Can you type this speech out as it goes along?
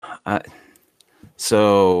I,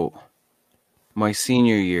 so my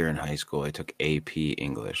senior year in high school, I took AP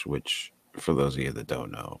English, which, for those of you that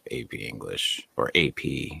don't know, AP English or AP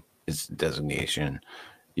is designation.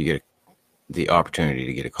 You get the opportunity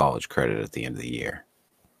to get a college credit at the end of the year.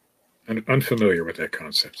 I'm unfamiliar with that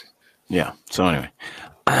concept. Yeah. So anyway,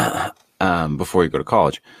 before you go to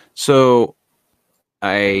college, so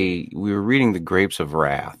we were reading The Grapes of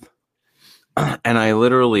Wrath, and I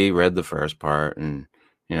literally read the first part, and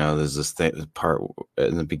there's this part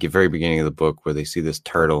in the very beginning of the book where they see this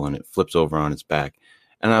turtle and it flips over on its back,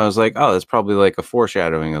 and I was like, oh, that's probably like a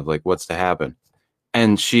foreshadowing of like what's to happen,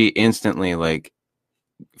 and she instantly like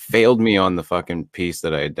failed me on the fucking piece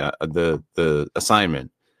that I had done, the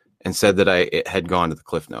assignment, and said that it had gone to the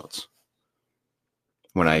Cliff Notes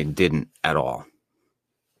when I didn't at all.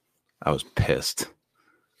 I was pissed.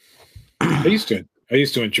 I used to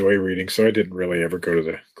enjoy reading, so I didn't really ever go to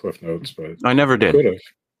the Cliff Notes, but I never did. Could have.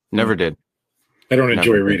 Never did. I don't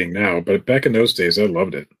enjoy reading now, but back in those days, I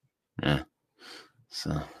loved it. Yeah.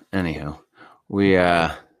 So anyhow, we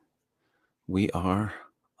are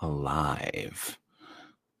alive.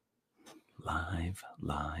 Live.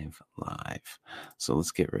 So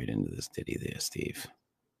let's get right into this ditty there, Steve.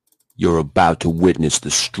 You're about to witness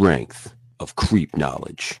the strength of creep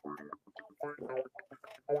knowledge.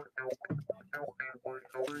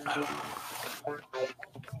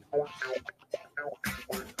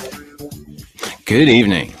 Good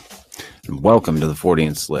evening, and welcome to the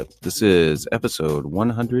Fortean Slip. This is episode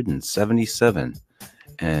 177,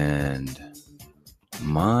 and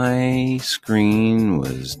my screen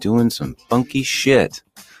was doing some funky shit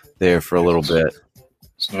there for a little bit.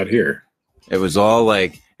 It's not here. It was all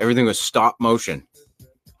like, everything was stop motion. I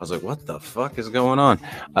was like, what the fuck is going on?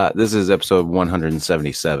 This is episode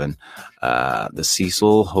 177, the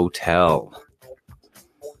Cecil Hotel.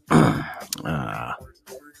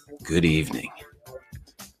 Good evening.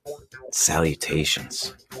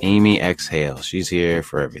 Salutations. Amy Exhale. She's here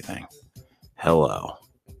for everything. Hello.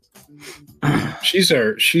 She's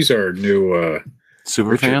our new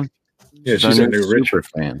super fan. Yeah, she's our new Richard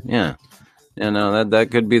fan. Yeah. No,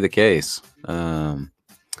 that could be the case. I'm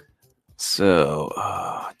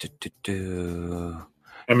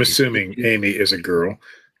assuming Amy is a girl,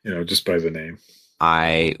 just by the name.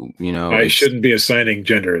 I shouldn't be assigning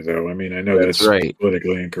gender, though. I mean, I know that's right.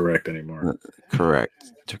 Politically incorrect anymore.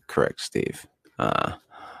 Correct, Steve.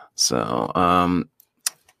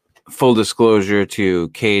 Full disclosure to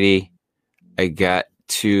Katie, I got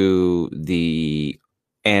to the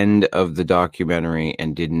end of the documentary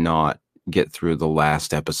and did not get through the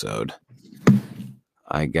last episode.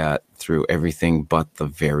 I got through everything but the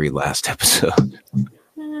very last episode.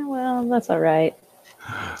 Well, that's all right.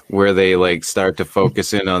 Where they like start to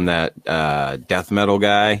focus in on that death metal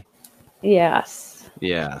guy. Yes.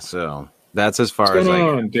 Yeah, so that's as far What's as going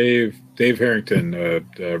on, Dave Harrington, a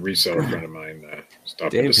reseller friend of mine.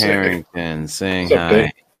 Dave Harrington saying hi.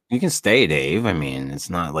 Dave? You can stay, Dave. I mean, it's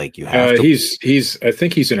not like you have to. I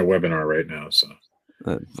think he's in a webinar right now, so.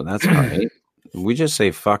 But that's all right. We just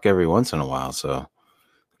say fuck every once in a while, so.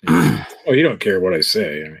 Oh, you don't care what I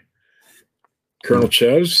say. I mean, Colonel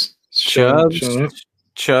Chubbs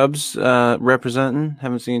representing.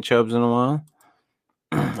 Haven't seen Chubbs in a while.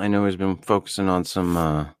 I know he's been focusing on some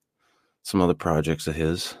other projects of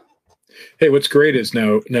his. Hey, what's great is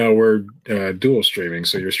now we're dual streaming,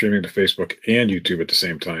 so you're streaming to Facebook and YouTube at the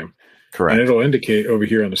same time. Correct. And it'll indicate over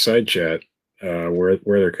here on the side chat where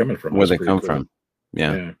they're coming from. Where they come from.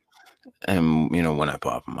 Yeah. And when I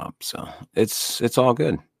pop them up, so it's all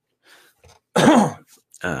good.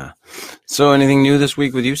 So anything new this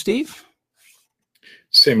week with you, Steve?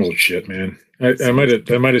 Same old shit, man. I might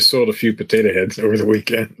have sold a few potato heads over the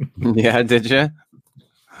weekend. Yeah, did you?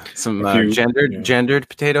 Some gendered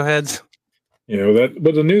potato heads.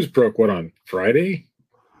 But the news broke on Friday.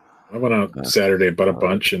 I went out Saturday, bought a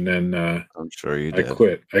bunch, and then I'm sure you did.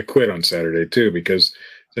 I quit on Saturday too because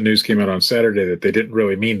the news came out on Saturday that they didn't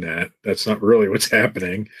really mean that. That's not really what's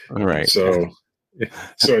happening. All right. So I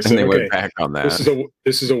said, they went back on that.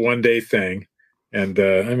 This is a 1 day thing, and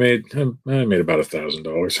I made about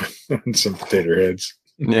 $1,000 on some potato heads.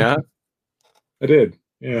 Yeah, I did.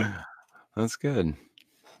 Yeah, that's good.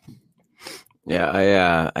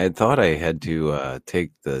 Yeah, I thought I had to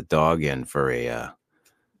take the dog in for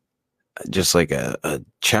just like a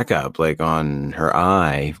checkup, like on her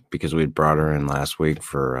eye, because we'd brought her in last week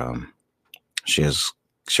for she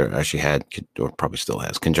had or probably still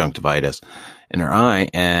has conjunctivitis in her eye,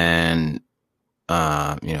 and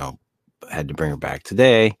had to bring her back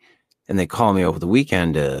today, and they called me over the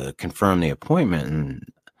weekend to confirm the appointment, and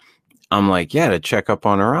I'm like, yeah, to check up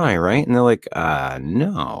on her eye, right? And they're like,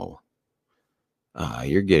 no.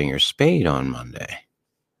 You're getting her spayed on Monday.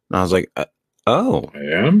 And I was like, oh. I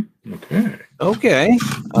am? Okay. Okay.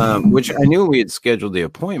 Which I knew we had scheduled the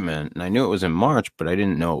appointment, and I knew it was in March, but I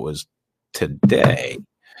didn't know it was today.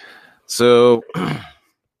 So I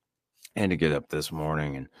had to get up this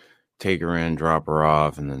morning and take her in, drop her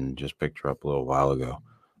off, and then just picked her up a little while ago.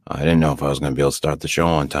 I didn't know if I was going to be able to start the show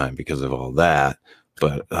on time because of all that,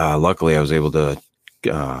 but luckily I was able to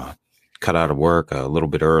cut out of work a little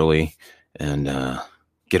bit early and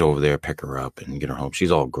get over there, pick her up, and get her home.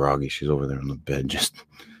 She's all groggy. She's over there on the bed, just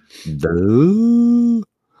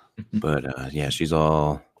but yeah, she's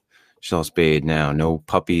all spayed now. No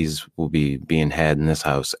puppies will be being had in this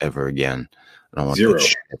house ever again. I don't want Zero. that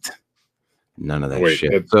shit. None of that Wait,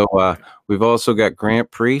 shit. So we've also got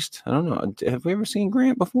Grant Priest. I don't know. Have we ever seen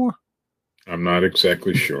Grant before? I'm not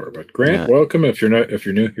exactly sure, but Grant, welcome. If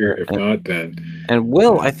you're new here, if not, then. And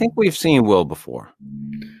Will, I think we've seen Will before.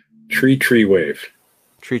 Tree wave.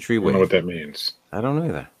 Tree I don't wave. know what that means. I don't know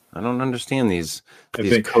either. I don't understand these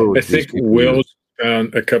I codes. think Will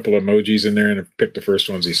found a couple emojis in there and picked the first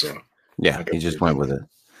ones he saw. Yeah, Like he just went with it.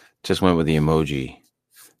 Just went with the emoji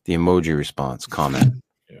response comment.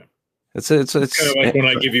 Yeah, It's kind of like when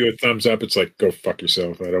I give you a thumbs up. It's like, go fuck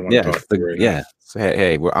yourself. I don't want to talk to you right now. So,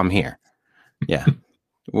 hey, I'm here. Yeah,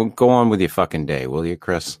 well, go on with your fucking day, will you,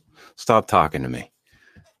 Chris? Stop talking to me.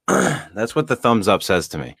 That's what the thumbs up says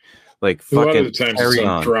to me. Like, fucking a lot of the times it's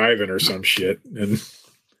on driving or some shit. And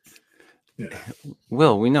yeah.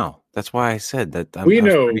 Will, we know. That's why I said that. We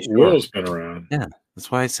know Will's been around. Yeah,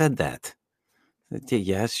 that's why I said that.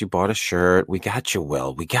 Yes, you bought a shirt. We got you,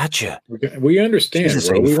 Will. We got you. We understand. Jesus,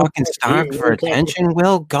 are you fucking starved for attention,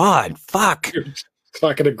 Will? God, fuck. You're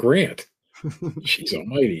talking to Grant. Jeez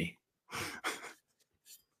almighty.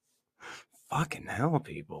 Fucking hell,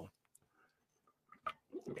 people.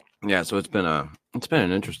 Yeah, so it's been an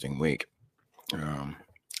interesting week. And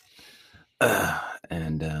I've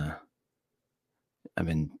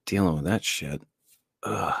been dealing with that shit.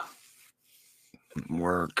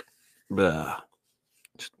 Work.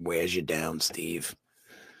 Just wears you down, Steve.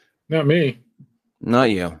 Not me.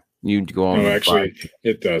 Not you. You go on. No, actually,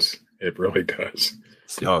 it does. It really does.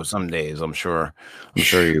 Oh, some days I'm sure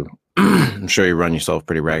you I'm sure you run yourself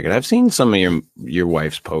pretty ragged. I've seen some of your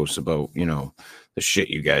wife's posts about, the shit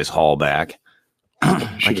you guys haul back.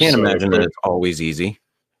 I can't imagine that it's always easy.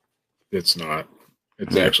 It's not.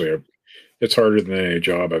 It's actually it's harder than any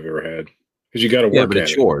job I've ever had. Because you got to work. Yeah, but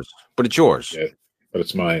it's yours. But it's yours. Yeah, but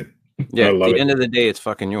it's mine. Yeah, at the end of the day, it's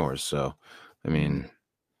fucking yours. So, I mean,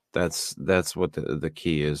 that's what the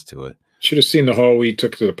key is to it. Should have seen the haul we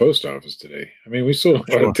took to the post office today. I mean, we sold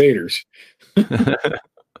a lot of taters.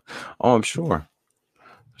 Oh, I'm sure.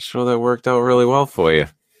 That worked out really well for you.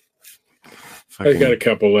 I got a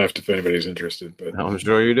couple left if anybody's interested. But I'm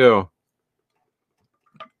sure you do.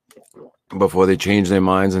 Before they change their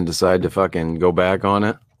minds and decide to fucking go back on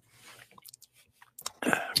it.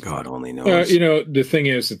 God only knows. The thing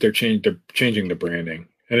is that they're changing the branding,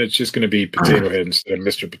 and it's just going to be Potato Head instead of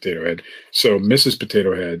Mr. Potato Head. So Mrs.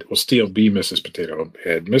 Potato Head will still be Mrs. Potato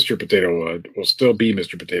Head. Mr. Potato Head will still be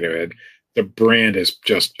Mr. Potato Head. The brand is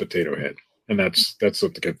just Potato Head, and that's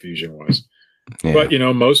what the confusion was. Yeah. But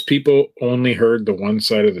most people only heard the one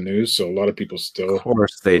side of the news, so a lot of people still. Of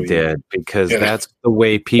course they did, because that's the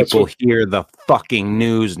way people hear the fucking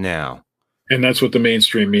news now. And that's what the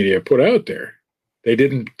mainstream media put out there. They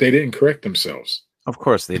didn't correct themselves. Of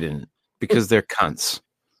course they didn't, because they're cunts.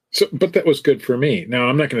 So, but that was good for me. Now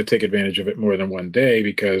I'm not going to take advantage of it more than one day,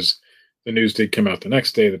 because the news did come out the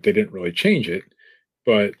next day that they didn't really change it.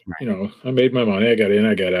 But I made my money. I got in,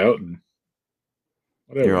 I got out, and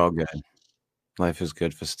whatever. You're all good. Life is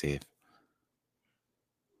good for Steve.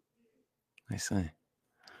 I say.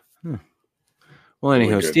 Well,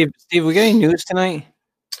 anyhow, Steve, we got any news tonight?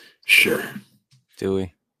 Sure. Do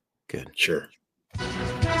we? Good. Sure.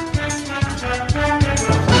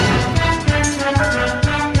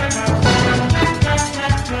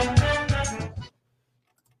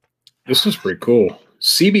 This is pretty cool.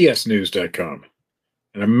 CBSnews.com.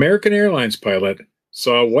 An American Airlines pilot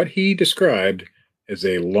saw what he described as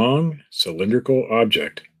a long cylindrical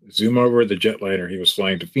object zoom over the jetliner he was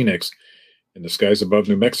flying to Phoenix in the skies above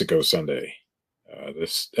New Mexico Sunday.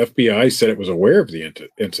 This FBI said it was aware of the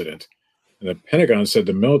incident, and the Pentagon said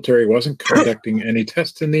the military wasn't conducting any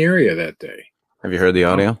tests in the area that day. Have you heard the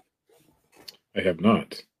audio? I have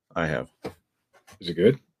not. I have. Is it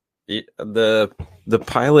good? The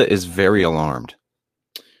pilot is very alarmed.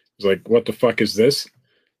 He's like, what the fuck is this?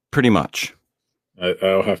 Pretty much.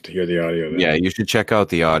 I'll have to hear the audio then. Yeah, you should check out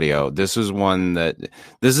the audio. This is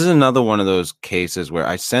another one of those cases where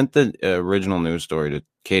I sent the original news story to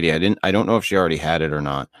Katie. I don't know if she already had it or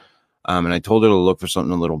not. And I told her to look for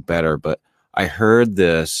something a little better, but I heard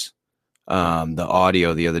this, the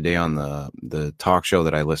audio the other day on the talk show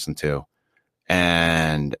that I listened to.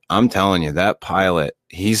 And I'm telling you, that pilot,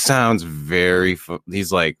 he sounds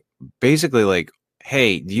he's like, basically like,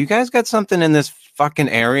 hey, do you guys got something in this fucking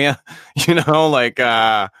area? Like,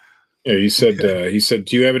 yeah, he said,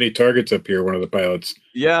 do you have any targets up here? One of the pilots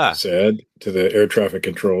said to the air traffic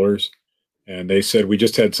controllers. And they said, we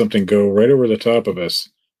just had something go right over the top of us.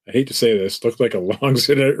 I hate to say this, looked like a long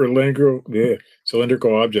cylindrical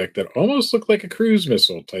object that almost looked like a cruise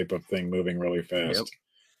missile type of thing moving really fast. Yep.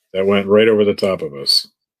 That went right over the top of us.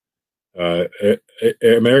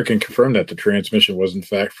 American confirmed that the transmission was in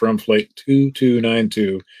fact from Flight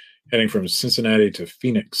 2292 heading from Cincinnati to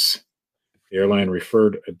Phoenix. The airline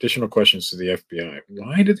referred additional questions to the FBI.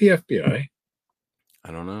 Why did the FBI?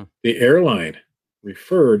 I don't know. The airline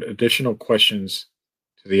referred additional questions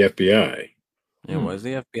to the FBI. Yeah, why is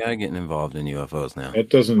the FBI getting involved in UFOs now? That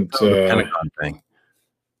doesn't Pentagon thing.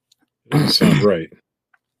 Doesn't sound right.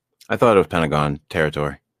 I thought it was Pentagon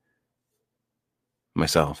territory.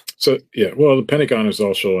 Myself. So yeah, well, the Pentagon is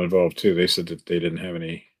also involved too. They said that they didn't have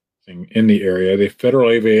anything in the area. The Federal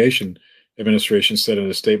Aviation Administration said in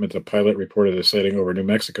a statement the pilot reported a sighting over New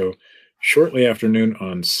Mexico shortly after noon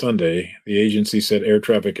on Sunday. The agency said air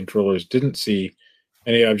traffic controllers didn't see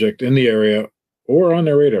any object in the area or on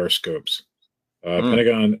their radar scopes.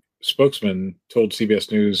 Pentagon spokesman told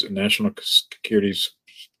CBS News national security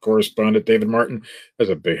correspondent David Martin, that's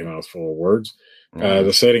a big mouthful of words.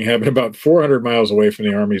 The sighting happened about 400 miles away from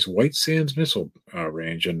the Army's White Sands missile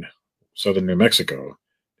range in southern New Mexico.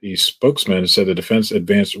 The spokesman said the Defense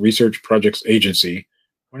Advanced Research Projects Agency,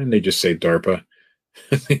 why didn't they just say DARPA?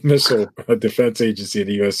 The Missile Defense Agency of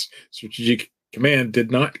the U.S. Strategic Command did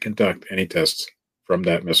not conduct any tests from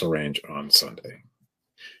that missile range on Sunday.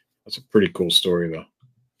 That's a pretty cool story, though.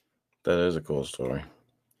 That is a cool story.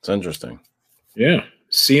 It's interesting. Yeah.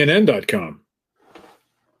 CNN.com.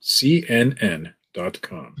 CNN.com.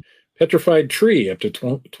 Petrified tree up to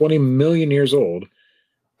 20 million years old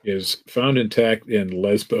is found intact in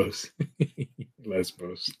Lesbos.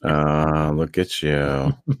 Lesbos. Look at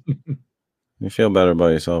you. You feel better about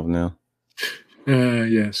yourself now?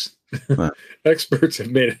 Yes. Experts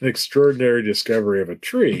have made an extraordinary discovery of a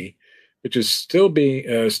tree, which is still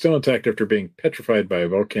intact after being petrified by a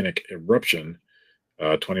volcanic eruption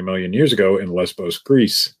 20 million years ago in Lesbos,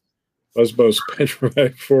 Greece. Lesbos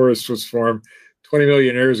petrified forest was formed 20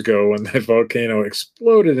 million years ago when that volcano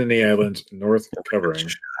exploded in the island's north,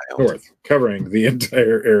 covering the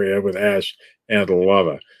entire area with ash and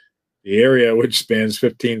lava. The area, which spans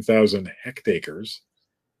 15,000 hectares,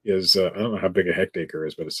 is I don't know how big a hectare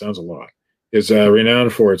is, but it sounds a lot. Is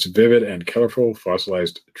renowned for its vivid and colorful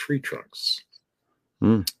fossilized tree trunks.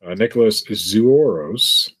 Nicholas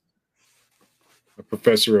Zouros, a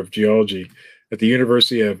professor of geology at the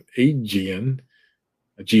University of Aegean,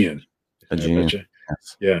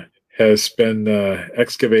 yeah, has been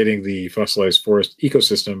excavating the fossilized forest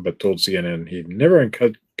ecosystem, but told CNN he'd never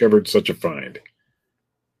uncovered such a find.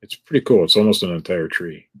 It's pretty cool. It's almost an entire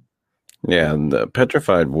tree. Yeah, the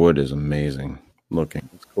petrified wood is amazing looking.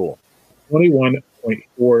 It's cool.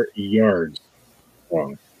 21.4 yards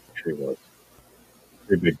long tree was.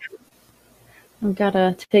 Pretty big tree. I've got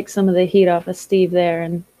to take some of the heat off of Steve there.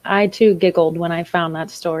 And I, too, giggled when I found that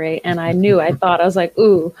story. And I was like,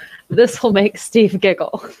 ooh, this will make Steve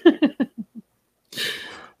giggle.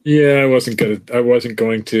 Yeah, I wasn't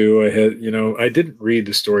going to. I didn't read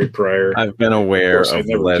the story prior. I've been aware of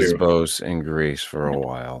Lesbos in Greece for a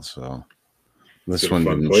while, so this one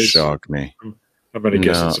didn't shock me. I'm going to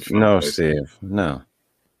guess it's a fun place. Steve. No,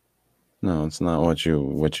 it's not what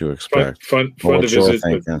you expect. Fun to visit.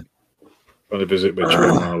 Fun to visit, but you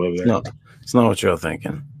don't want to live there. No, it's not what you're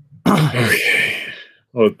thinking. Okay.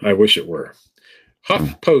 Well, I wish it were.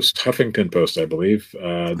 Huffington Post, I believe,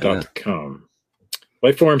 .com.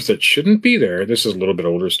 Life forms that shouldn't be there. This is a little bit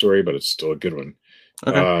older story, but it's still a good one.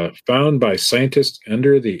 Okay. Found by scientists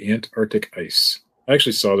under the Antarctic ice. I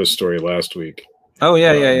actually saw this story last week. Oh,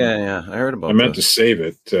 yeah. I heard about it. I meant to save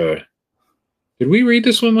it. Did we read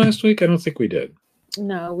this one last week? I don't think we did.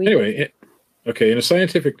 No, Anyway, in a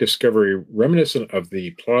scientific discovery reminiscent of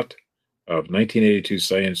the plot of 1982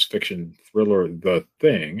 science fiction thriller The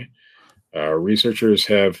Thing, researchers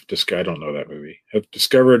have discovered, I don't know that movie, have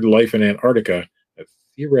discovered life in Antarctica that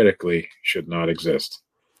theoretically should not exist.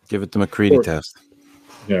 Give it the McCready test.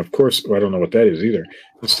 Yeah, of course. Well, I don't know what that is either.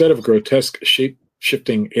 Instead of grotesque shape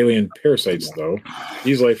shape-shifting alien parasites, though.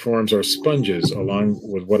 These life forms are sponges, along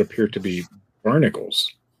with what appear to be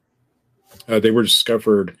barnacles. They were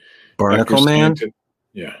discovered after Barnacle Man?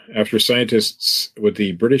 after scientists with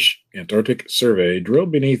the British Antarctic Survey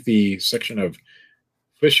drilled beneath the section of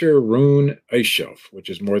Fisher Rune ice shelf, which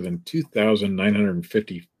is more than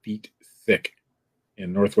 2,950 feet thick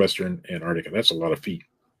in northwestern Antarctica. That's a lot of feet.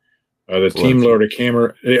 The team lowered a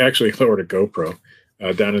camera. They actually lowered a GoPro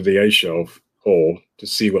down to the ice shelf hole to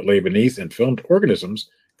see what lay beneath and filmed organisms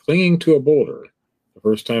clinging to a boulder. The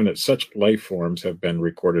first time that such life forms have been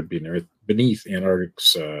recorded beneath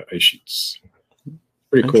Antarctic's ice sheets.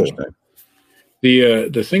 Pretty cool.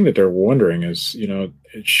 The thing that they're wondering is,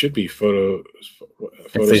 it should be if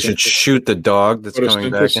they should shoot the dog that's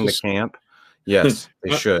coming back into camp. Yes,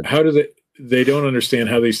 they should. How do they don't understand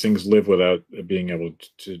how these things live without being able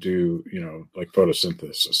to do, like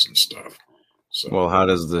photosynthesis and stuff. So, well, how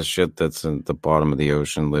does the shit that's at the bottom of the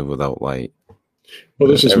ocean live without light? Well,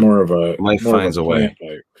 this is more of a life finds a way,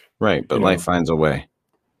 right? But life finds a way.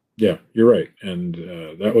 Yeah, you're right, and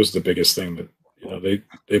that was the biggest thing that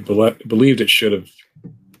they believed it should have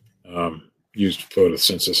used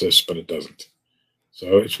photosynthesis, but it doesn't.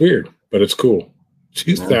 So it's weird, but it's cool.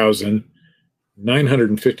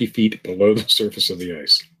 2,950 feet below the surface of the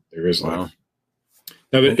ice, there is life.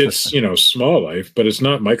 Now it's small life, but it's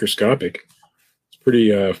not microscopic.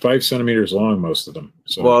 Pretty 5 centimeters long, most of them.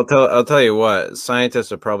 So. Well, I'll tell you what,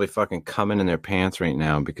 scientists are probably fucking coming in their pants right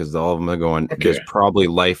now because all of them are going, there's probably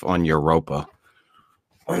life on Europa.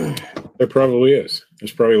 There probably is.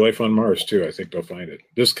 There's probably life on Mars too. I think they'll find it.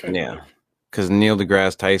 This kind of life. Because Neil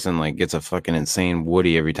deGrasse Tyson gets a fucking insane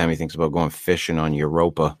woody every time he thinks about going fishing on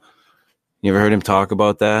Europa. You ever heard him talk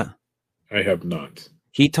about that? I have not.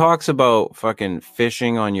 He talks about fucking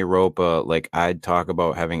fishing on Europa like I'd talk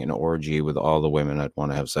about having an orgy with all the women I'd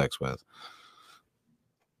want to have sex with.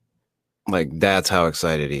 Like, that's how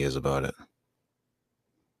excited he is about it.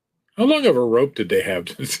 How long of a rope did they have?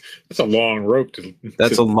 That's a long rope.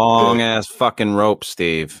 That's a long-ass fucking rope,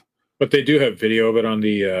 Steve. But they do have video of it on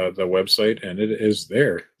the website, and it is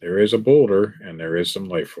there. There is a boulder, and there is some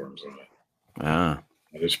life forms on it. Ah.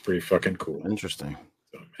 That is pretty fucking cool. Interesting.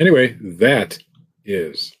 So, anyway, that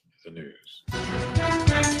is the news.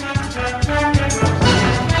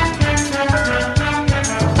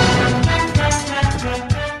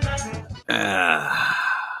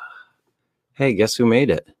 Hey, guess who made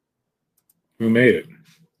it? Who made it?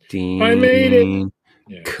 Dean. I made it.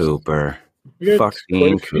 Yes. Cooper. Fuck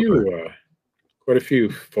Dean Cooper. Quite a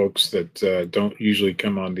few folks that don't usually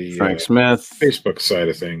come on the Frank Smith Facebook side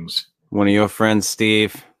of things. One of your friends,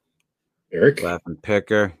 Steve. Eric. Laughing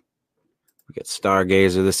Picker. We got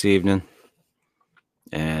Stargazer this evening.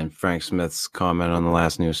 And Frank Smith's comment on the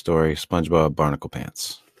last news story, SpongeBob Barnacle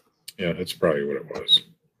Pants. Yeah, that's probably what it was.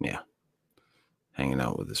 Yeah. Hanging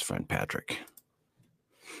out with his friend Patrick.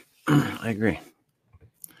 I agree.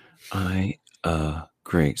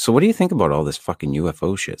 Great. So what do you think about all this fucking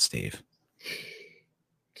UFO shit, Steve?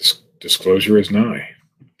 Disclosure is nigh.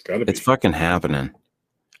 It's gotta be. It's fucking happening.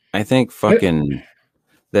 I think fucking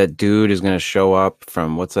that dude is going to show up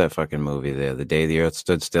from, what's that fucking movie there? The Day the Earth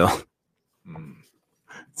Stood Still.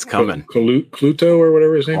 It's coming. Cluto or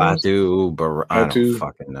whatever his name was? I don't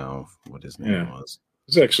fucking know what his name was.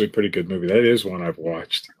 It's actually a pretty good movie. That is one I've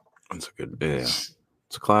watched. It's a good, it's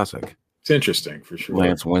a classic. It's interesting for sure.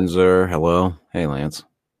 Lance Windsor, hello. Hey, Lance.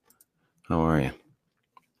 How are you?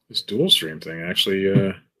 This dual stream thing actually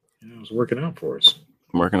was working out for us.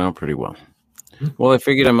 Working out pretty well. Well, I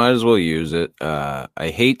figured I might as well use it. I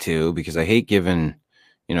hate to, because I hate giving,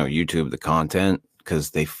 YouTube the content because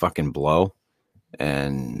they fucking blow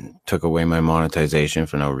and took away my monetization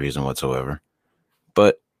for no reason whatsoever.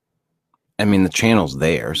 But I mean, the channel's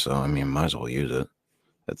there, so I mean, might as well use it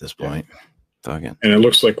at this point. Fucking. And it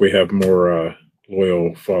looks like we have more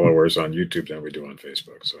loyal followers on YouTube than we do on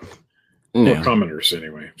Facebook. So more commenters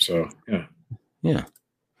anyway. So yeah.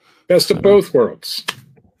 Best of both worlds.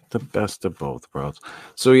 The best of both worlds.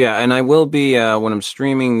 So yeah, and I will be when I'm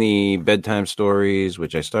streaming the bedtime stories,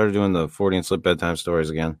 which I started doing the Fortean Slip bedtime stories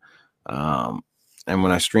again. And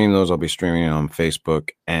when I stream those, I'll be streaming on Facebook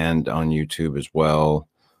and on YouTube as well.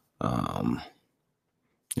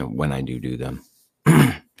 When I do them.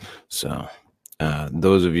 So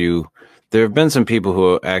those of you, there have been some people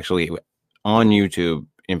who are actually on YouTube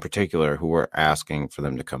in particular who were asking for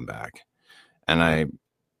them to come back, and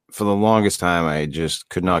for the longest time, I just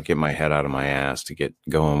could not get my head out of my ass to get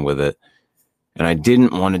going with it. And I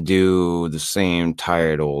didn't want to do the same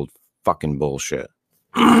tired old fucking bullshit.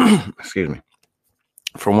 Excuse me.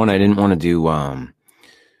 For one, I didn't want to do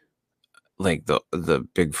like the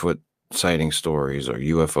Bigfoot sighting stories or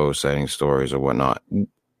UFO sighting stories or whatnot,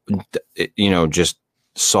 just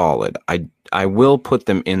solid. I will put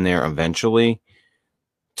them in there eventually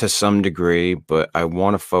to some degree, but I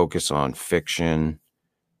want to focus on fiction,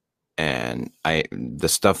 and the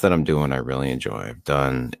stuff that I'm doing I really enjoy. I've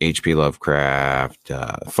done H.P. Lovecraft,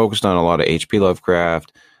 focused on a lot of H.P.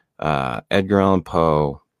 Lovecraft, Edgar Allan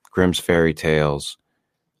Poe, Grimm's fairy tales,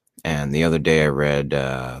 and the other day I read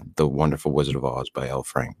The Wonderful Wizard of Oz by L.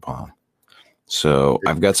 Frank Baum. So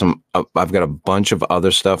I've got a bunch of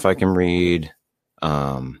other stuff I can read.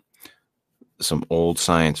 Some old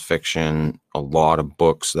science fiction, a lot of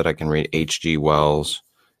books that I can read. H.G. Wells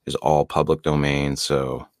is all public domain.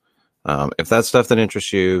 So if that's stuff that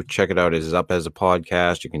interests you, check it out. It is up as a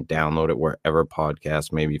podcast. You can download it wherever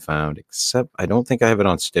podcasts may be found, except I don't think I have it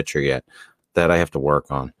on Stitcher yet. That I have to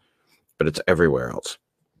work on, but it's everywhere else.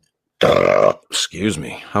 Excuse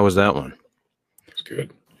me. How was that one? It's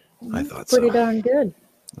good. I thought Pretty so. darn good.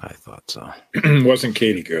 I thought so. Wasn't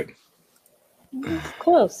Katie good?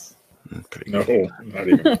 Close. Pretty No, good. not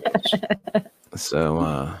even close.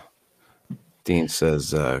 So Dean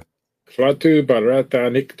says Flatu barata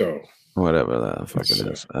nikto. whatever the fuck it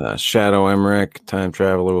is. Shadow Emmerich, time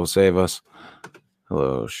traveler, will save us.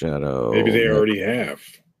 Hello, Shadow. Maybe they already have.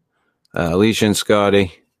 Alicia and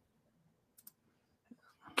Scotty.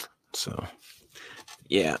 So,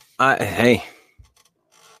 yeah. Hey.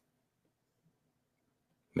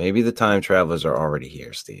 Maybe the time travelers are already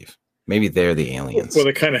here, Steve. Maybe they're the aliens. Well,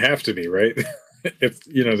 they kind of have to be, right? If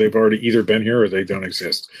they've already either been here or they don't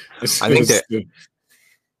exist.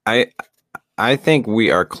 I think we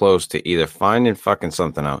are close to either finding fucking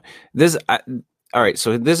something out. All right,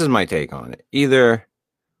 so this is my take on it. Either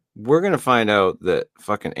we're going to find out that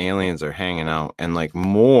fucking aliens are hanging out, and like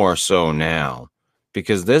more so now,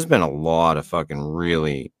 because there's been a lot of fucking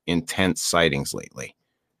really intense sightings lately.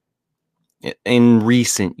 In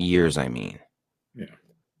recent years, I mean. Yeah.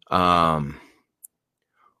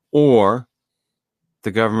 Or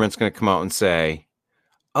the government's going to come out and say,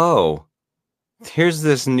 oh, here's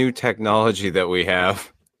this new technology that we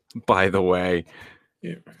have, by the way.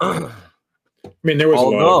 Yeah. I mean, there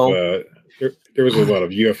was there was a lot of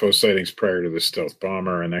UFO sightings prior to the stealth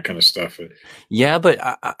bomber and that kind of stuff. Yeah, but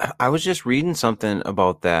I was just reading something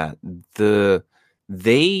about that. The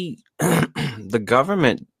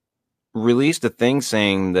government released a thing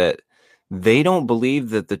saying that they don't believe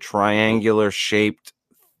that the triangular shaped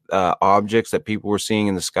objects that people were seeing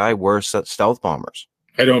in the sky were stealth bombers.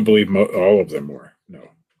 I don't believe all of them were. No.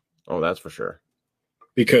 Oh, that's for sure.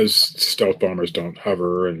 Because stealth bombers don't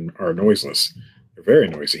hover and are noiseless. They're very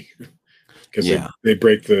noisy. Because they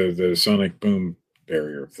break the sonic boom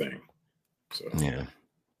barrier thing. So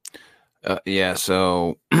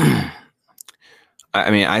So I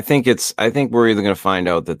mean, I think we're either going to find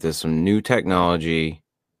out that there's some new technology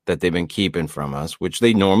that they've been keeping from us, which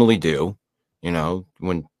they normally do,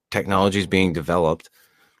 when technology is being developed,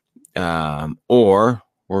 or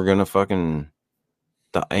we're going to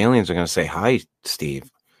the aliens are going to say, hi,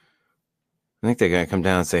 Steve. I think they're going to come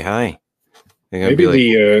down and say hi. Maybe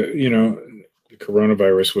the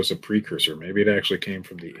coronavirus was a precursor. Maybe it actually came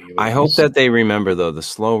from the aliens. I hope that they remember, though, the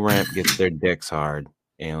slow ramp gets their dicks hard.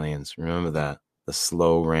 Aliens, remember that. The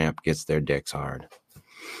slow ramp gets their dicks hard.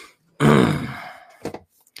 I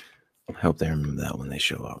hope they remember that when they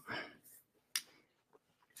show up.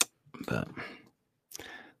 But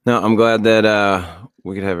no, I'm glad that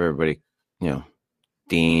we could have everybody,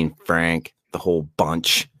 Dean, Frank, the whole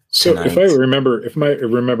bunch. So tonight. if I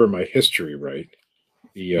remember my history right,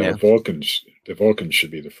 the Vulcans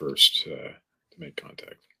should be the first to make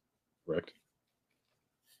contact. Correct?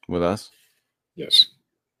 With us? Yes.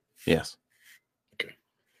 Yes. Okay.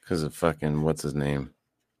 Because of fucking what's his name?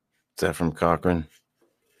 Is that from Cochrane?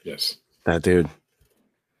 Yes. That dude.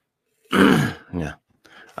 Yeah.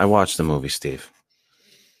 I watched the movie, Steve.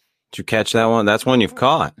 Did you catch that one? That's one you've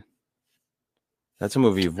caught. That's a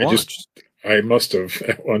movie you've watched. I must have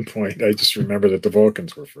at one point. I just remember that the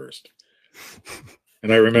Vulcans were first.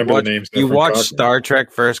 And I remember the names. You watched Star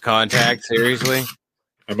Trek First Contact, seriously?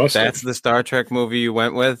 I must have. That's the Star Trek movie you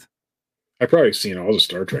went with? I've probably seen all the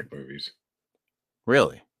Star Trek movies.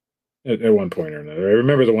 Really? At one point or another. I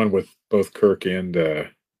remember the one with both Kirk and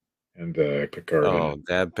Picard. Oh,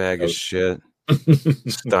 that bag of shit.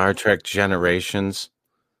 Star Trek Generations.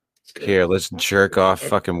 Here, let's jerk off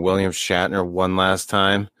fucking William Shatner one last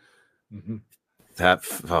time. Mm-hmm.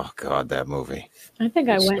 That movie. I think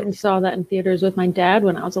I went and saw that in theaters with my dad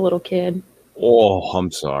when I was a little kid. Oh,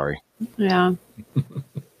 I'm sorry. Yeah.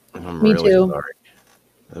 I'm Me really too. sorry.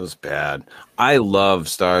 It was bad. I love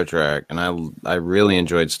Star Trek, and I really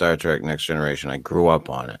enjoyed Star Trek Next Generation. I grew up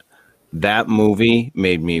on it. That movie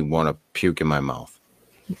made me want to puke in my mouth.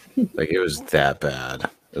 Like, it was that bad.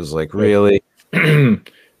 It was like, really?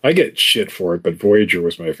 I get shit for it, but Voyager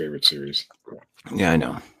was my favorite series. Yeah, I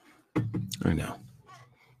know.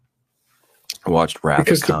 I watched Wrath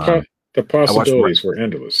Because of Khan. the possibilities were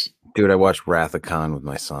endless. Dude, I watched Wrath of Khan with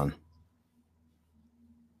my son.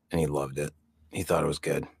 And he loved it. He thought it was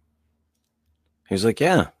good. He was like,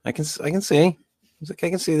 yeah, I can see. He's like, I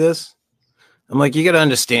can see this. I'm like, you got to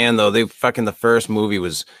understand, though, the first movie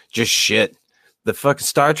was just shit. The fucking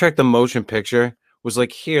Star Trek, the motion picture, was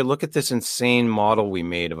like, here, look at this insane model we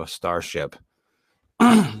made of a starship.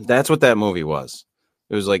 That's what that movie was.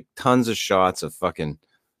 It was like tons of shots of fucking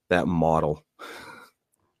that model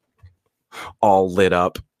all lit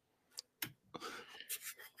up.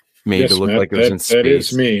 Made to look Matt, like it was in space. That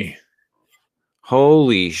is me.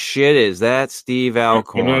 Holy shit, is that Steve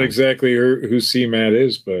Alcorn? I'm not exactly who C. Matt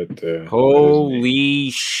is, but holy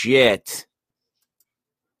shit.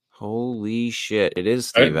 Holy shit. It is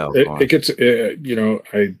Steve Alcorn. It gets,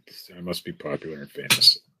 I must be popular and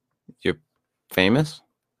famous. You're famous?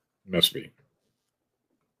 Must be.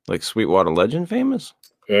 Like Sweetwater Legend famous?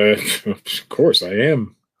 Of course, I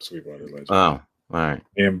am Sweetwater Legend. Oh, all right.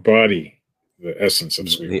 I embody the essence of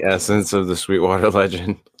Sweetwater. The essence of the Sweetwater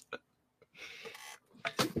Legend.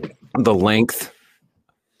 The length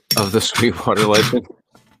of the Sweetwater Legend.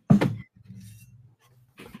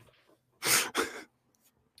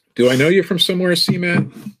 Do I know you from somewhere, C. Matt?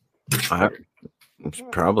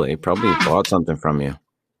 Probably bought something from you.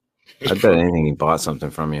 I bet anything he bought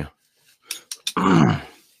something from you.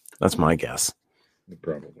 That's my guess.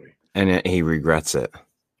 Probably. And he regrets it.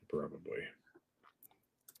 Probably.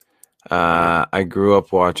 I grew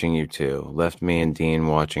up watching you two. Left me and Dean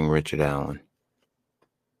watching Richard Allen.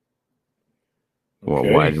 Okay.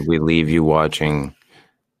 Well, why did we leave you and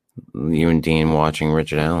Dean watching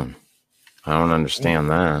Richard Allen? I don't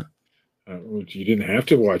understand that. You didn't have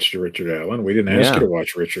to watch Richard Allen. We didn't ask you to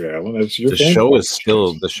watch Richard Allen. That's your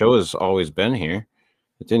the show has always been here.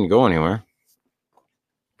 It didn't go anywhere.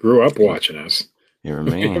 Grew up watching us. It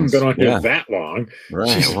remains. We haven't been on here that long. Right.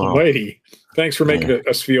 Jeez almighty. Thanks for making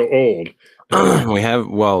us feel old. We have,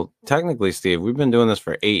 technically, Steve, we've been doing this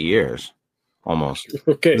for 8 years. Almost.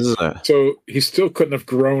 Okay. So he still couldn't have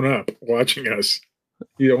grown up watching us.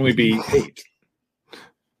 He'd only be 8.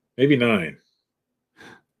 Maybe 9.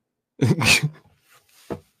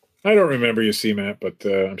 I don't remember you, C-Matt, but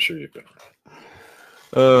I'm sure you've been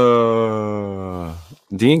around.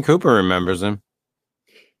 Dean Cooper remembers him.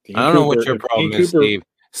 I don't know what your problem is, Steve.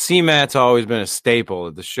 C-Matt's always been a staple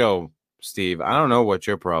at the show, Steve. I don't know what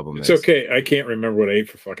your problem is. It's okay. I can't remember what I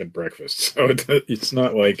ate for fucking breakfast, so it's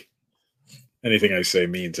not like anything I say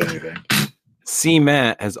means anything.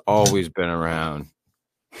 C-Matt has always been around.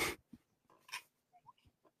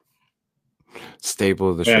 Staple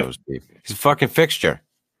of the show, Steve. He's a fucking fixture.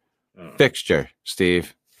 Fixture,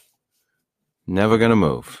 Steve. Never gonna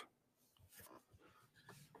move.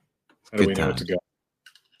 How do we know it's a guy?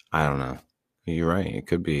 I don't know. You're right. It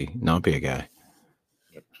could not be a guy.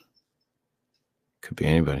 Yep. Could be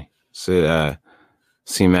anybody. So,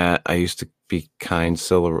 see, Matt, I used to be kind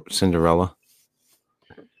Cinderella.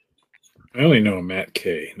 I only know a Matt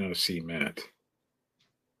K, not a C Matt.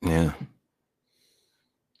 Yeah.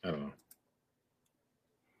 I don't know.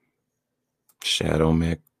 Shadow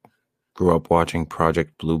Mick grew up watching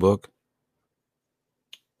Project Blue Book.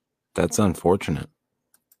 That's unfortunate.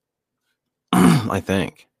 I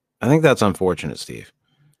think that's unfortunate, Steve.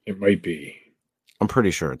 It might be. I'm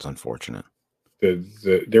pretty sure it's unfortunate.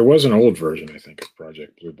 There was an old version, I think, of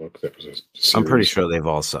Project Blue Book that was a series. I'm pretty sure they've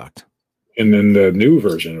all sucked. And then the new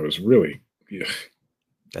version was really,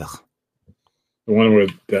 Ugh. The one where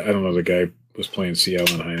I don't know, the guy was playing C.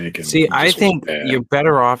 Alan Hynek. See, I think you're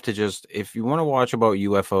better off to if you want to watch about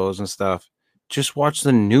UFOs and stuff, just watch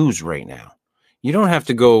the news right now. You don't have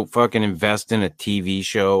to go fucking invest in a TV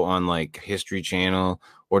show on like History Channel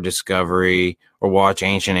or Discovery or watch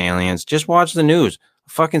Ancient Aliens. Just watch the news.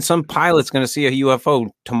 Fucking some pilot's going to see a UFO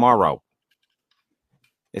tomorrow.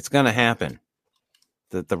 It's going to happen.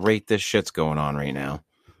 The rate this shit's going on right now.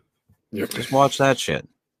 Yep. Just watch that shit.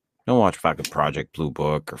 Don't watch fucking Project Blue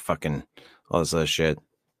Book or fucking all this other shit.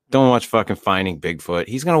 Don't watch fucking Finding Bigfoot.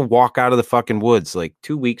 He's going to walk out of the fucking woods like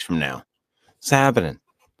 2 weeks from now. It's happening.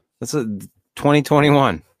 That's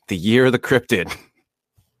 2021, the year of the cryptid.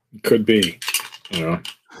 Could be,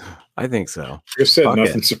 I think so. Like I said,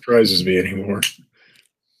 nothing surprises me anymore.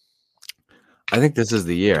 I think this is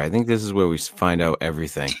the year. I think this is where we find out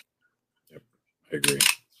everything. Yep, I agree.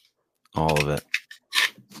 All of it.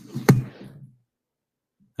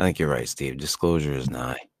 I think you're right, Steve. Disclosure is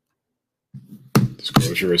nigh.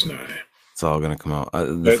 Disclosure is nigh. It's all gonna come out.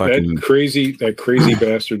 That crazy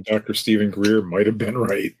bastard, Dr. Stephen Greer, might have been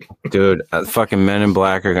right. Dude, fucking Men in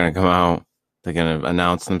Black are gonna come out. They're gonna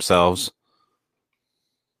announce themselves.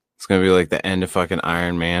 It's gonna be like the end of fucking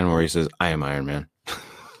Iron Man, where he says, "I am Iron Man."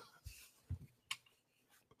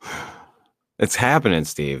 It's happening,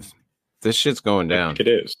 Steve. This shit's going down. It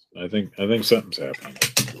is. I think something's happening.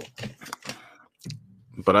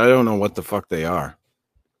 But I don't know what the fuck they are.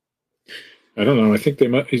 I don't know. I think they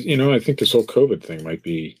might. I think this whole COVID thing might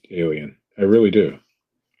be alien. I really do.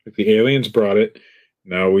 Like the aliens brought it.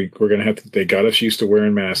 Now we're gonna have to. They got us used to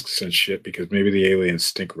wearing masks and shit because maybe the aliens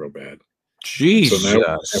stink real bad. Jesus. So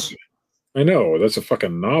now I know that's a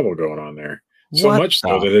fucking novel going on there. So What much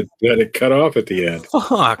so that it cut off at the end.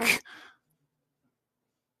 Fuck.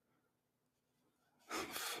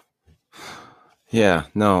 Yeah,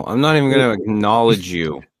 no, I'm not even going to acknowledge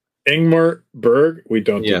you. Ingmar Berg, we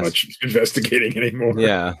don't do much investigating anymore.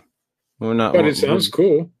 Yeah, we're not. But it sounds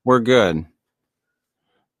cool. We're good.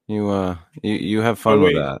 You have fun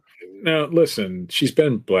with that. Now, listen, she's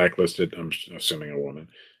been blacklisted. I'm assuming a woman,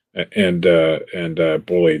 and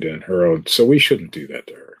bullied in her own. So we shouldn't do that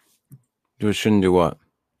to her. We shouldn't do what?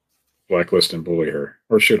 Blacklist and bully her,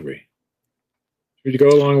 or should we? Should you go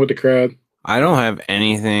along with the crowd? I don't have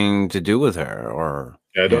anything to do with her, or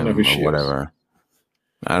I don't know who she whatever. Is.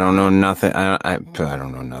 I don't know nothing. I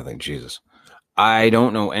don't know nothing. Jesus, I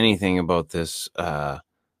don't know anything about this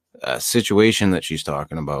situation that she's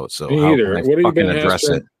talking about. So me how either. can I fucking address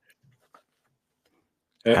it?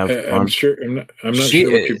 I'm sure. I'm not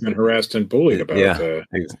sure what you've been harassed and bullied about.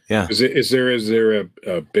 Yeah. Is there a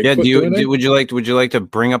big? Yeah. Would you like to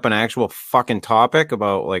bring up an actual fucking topic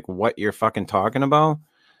about like what you're fucking talking about?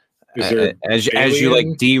 Is there as you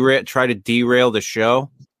like try to derail the show?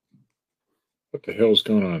 What the hell's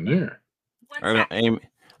going on there?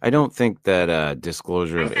 I don't think that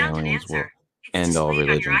disclosure of aliens will end all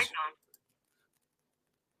religions.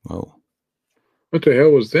 Whoa. What the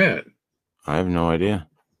hell was that? I have no idea.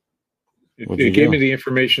 It gave me the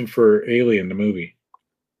information for Alien, the movie.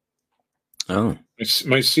 Oh. It's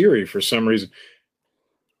my Siri, for some reason.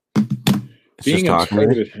 It's being just talking.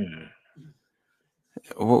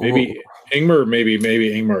 Maybe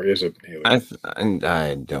Ingmar is an alien.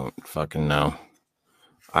 I don't fucking know.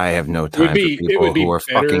 I have no time for people who are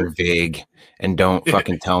fucking vague and don't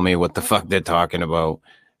fucking tell me what the fuck they're talking about.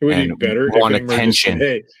 It would be better if want Ingmar attention. Just said,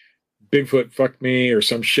 hey, Bigfoot fucked me or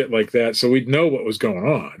some shit like that, so we'd know what was going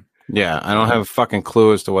on. Yeah, I don't have a fucking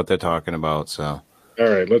clue as to what they're talking about. So, all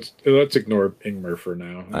right, let's ignore Ingmar for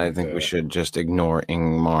now. I think we should just ignore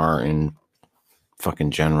Ingmar in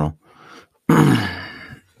fucking general.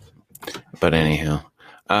 But anyhow,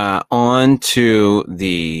 on to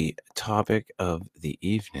the topic of the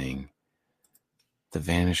evening: the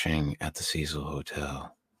vanishing at the Cecil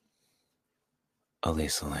Hotel.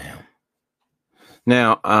 Elisa Lam.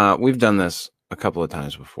 Now, we've done this a couple of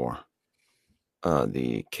times before.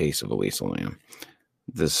 The case of Elisa Lam.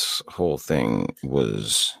 This whole thing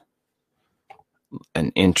was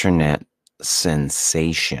an internet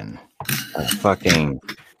sensation.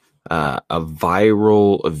 A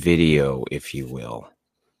viral video, if you will.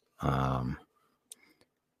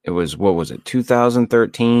 It was, what was it,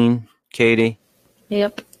 2013, Katie?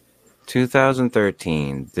 Yep.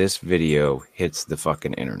 2013, this video hits the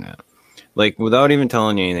fucking internet. Like, without even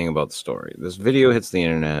telling you anything about the story, this video hits the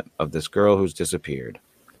internet of this girl who's disappeared.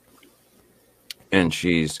 And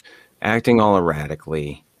she's acting all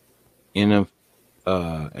erratically in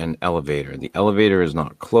an elevator. The elevator is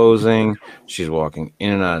not closing. She's walking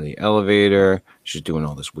in and out of the elevator. She's doing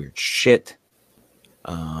all this weird shit.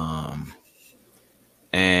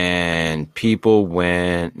 And people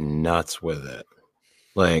went nuts with it.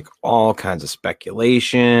 Like, all kinds of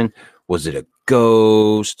speculation. Was it a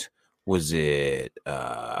ghost? Was it,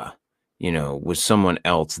 was someone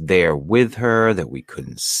else there with her that we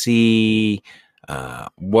couldn't see?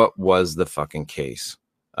 What was the fucking case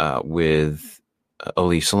with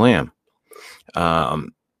Elisa Lam?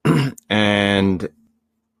 And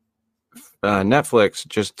Netflix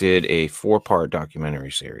just did a 4-part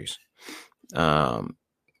documentary series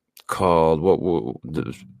called, what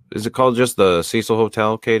is it called? Just the Cecil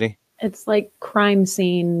Hotel, Katie? It's like Crime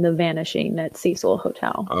Scene, The Vanishing at Cecil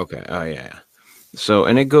Hotel. Okay. Oh, yeah. So,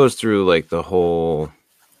 and it goes through like the whole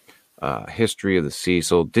history of the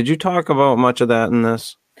Cecil. Did you talk about much of that in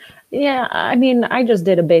this? Yeah, I mean, I just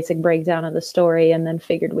did a basic breakdown of the story and then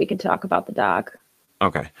figured we could talk about the doc.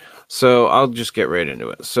 Okay. So I'll just get right into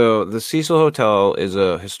it. So the Cecil Hotel is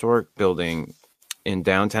a historic building in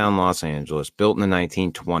downtown Los Angeles, built in the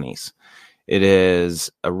 1920s. It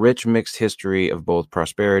is a rich mixed history of both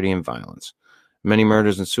prosperity and violence. Many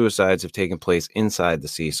murders and suicides have taken place inside the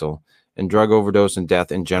Cecil, and drug overdose and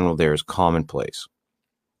death in general there is commonplace.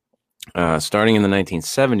 Starting in the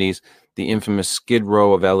 1970s, the infamous Skid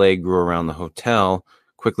Row of LA grew around the hotel,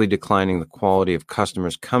 quickly declining the quality of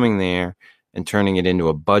customers coming there and turning it into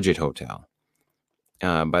a budget hotel.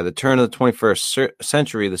 By the turn of the 21st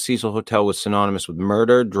century, the Cecil Hotel was synonymous with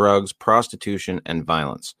murder, drugs, prostitution, and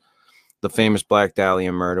violence. The famous Black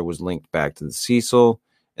Dahlia murder was linked back to the Cecil,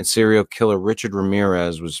 and serial killer Richard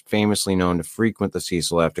Ramirez was famously known to frequent the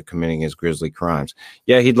Cecil after committing his grisly crimes.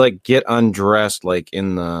 Yeah, he'd like get undressed like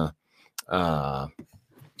in the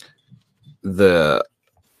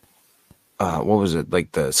what was it,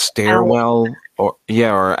 like the stairwell or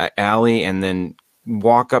alley, and then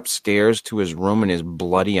walk upstairs to his room in his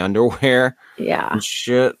bloody underwear. Yeah. And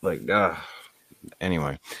shit. Like,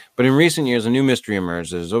 anyway. But in recent years, a new mystery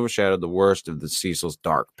emerged that has overshadowed the worst of the Cecil's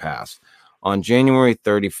dark past. On January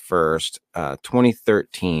 31st,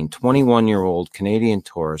 2013, 21-year-old Canadian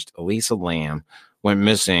tourist Elisa Lam went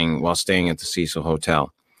missing while staying at the Cecil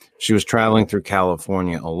Hotel. She was traveling through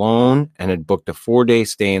California alone and had booked a 4-day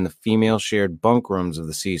stay in the female shared bunk rooms of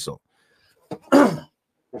the Cecil.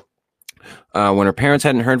 When her parents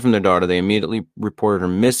hadn't heard from their daughter, they immediately reported her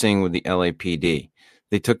missing with the LAPD.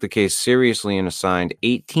 They took the case seriously and assigned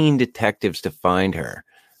 18 detectives to find her.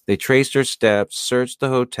 They traced her steps, searched the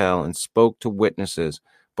hotel, and spoke to witnesses,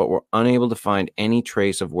 but were unable to find any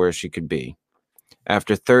trace of where she could be.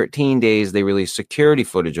 After 13 days, they released security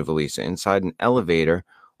footage of Elisa inside an elevator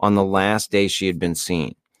on the last day she had been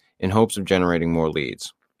seen, in hopes of generating more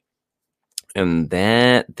leads. And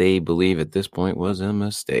that, they believe at this point, was a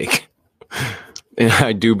mistake. And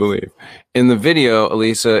I do believe. In the video,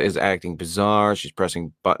 Elisa is acting bizarre. She's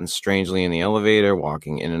pressing buttons strangely in the elevator,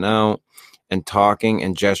 walking in and out, and talking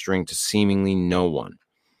and gesturing to seemingly no one.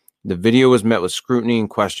 The video was met with scrutiny and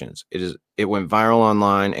questions. It went viral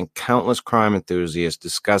online, and countless crime enthusiasts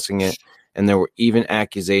discussing it, and there were even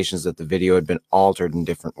accusations that the video had been altered in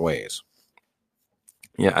different ways.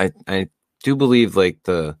 Yeah, I do believe like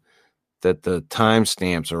that the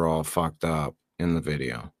timestamps are all fucked up in the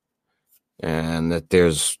video, and that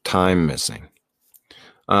there's time missing.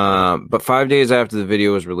 But 5 days after the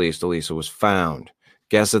video was released, Elisa was found.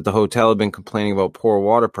 Guests at the hotel had been complaining about poor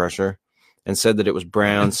water pressure and said that it was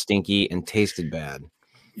brown, stinky, and tasted bad.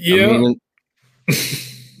 Yeah.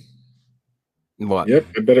 What? Yep,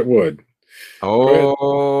 I bet it would.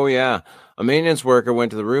 Oh, yeah. A maintenance worker went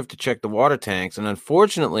to the roof to check the water tanks and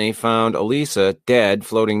unfortunately found Elisa dead,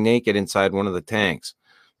 floating naked inside one of the tanks.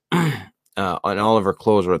 And all of her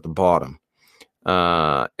clothes were at the bottom.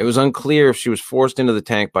 It was unclear if she was forced into the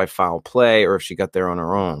tank by foul play or if she got there on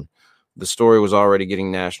her own. The story was already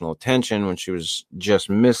getting national attention when she was just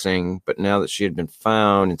missing, but now that she had been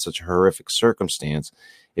found in such a horrific circumstance,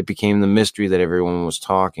 it became the mystery that everyone was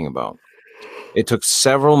talking about. It took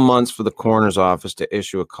several months for the coroner's office to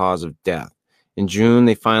issue a cause of death. In June,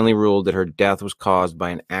 they finally ruled that her death was caused by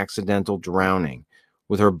an accidental drowning,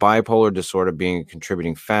 with her bipolar disorder being a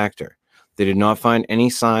contributing factor. They did not find any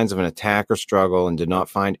signs of an attack or struggle and did not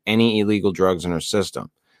find any illegal drugs in her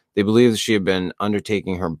system. They believe that she had been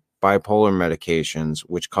undertaking her bipolar medications,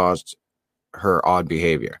 which caused her odd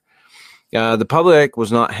behavior. The public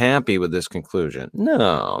was not happy with this conclusion.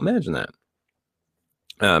 No, imagine that.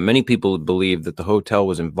 Many people believed that the hotel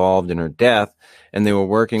was involved in her death, and they were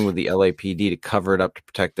working with the LAPD to cover it up to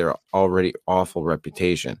protect their already awful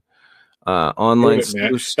reputation. Online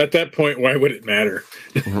sleuths, at that point, why would it matter?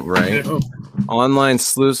 Right? Online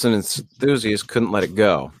sleuths and enthusiasts couldn't let it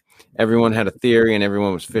go. Everyone had a theory, and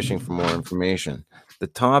everyone was fishing for more information. The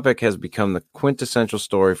topic has become the quintessential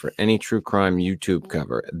story for any true crime YouTube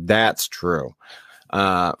cover. That's true.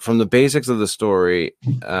 From the basics of the story,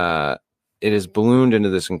 it has ballooned into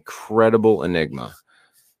this incredible enigma.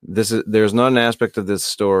 There's not an aspect of this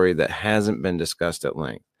story that hasn't been discussed at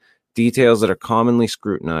length. Details that are commonly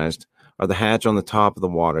scrutinized are the hatch on the top of the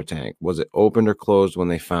water tank. Was it opened or closed when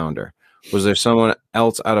they found her? Was there someone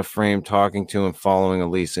else out of frame talking to and following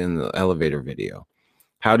Elisa in the elevator video?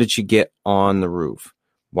 How did she get on the roof?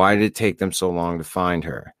 Why did it take them so long to find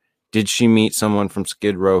her? Did she meet someone from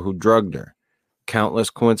Skid Row who drugged her?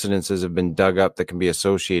 Countless coincidences have been dug up that can be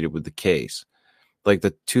associated with the case. Like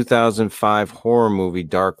the 2005 horror movie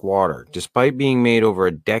Dark Water. Despite being made over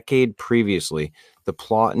a decade previously, the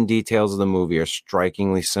plot and details of the movie are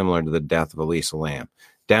strikingly similar to the death of Elisa Lam,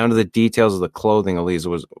 down to the details of the clothing Elisa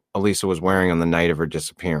was wearing on the night of her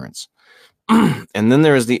disappearance. And then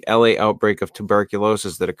there is the LA outbreak of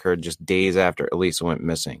tuberculosis that occurred just days after Elisa went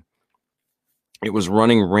missing. It was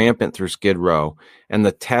running rampant through Skid Row, and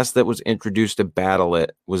the test that was introduced to battle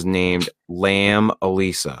it was named Lam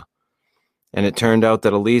Elisa. And it turned out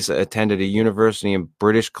that Elisa attended a university in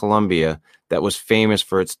British Columbia that was famous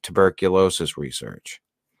for its tuberculosis research.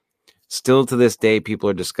 Still to this day, people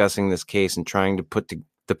are discussing this case and trying to put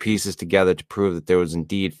the pieces together to prove that there was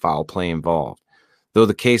indeed foul play involved. Though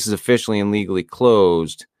the case is officially and legally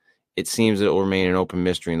closed, it seems that it will remain an open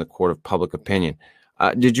mystery in the court of public opinion.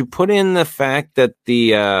 Did you put in the fact that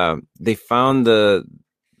they found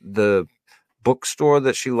the bookstore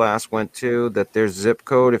that she last went to, that their zip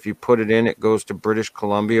code, if you put it in, it goes to British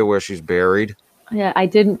Columbia where she's buried? Yeah, I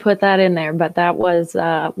didn't put that in there, but that was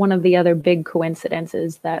one of the other big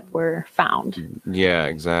coincidences that were found. Yeah,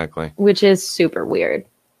 exactly. Which is super weird.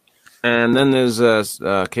 And then there's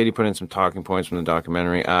Katie put in some talking points from the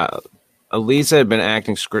documentary. Elisa had been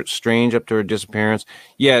acting strange up to her disappearance.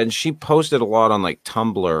 Yeah, and she posted a lot on like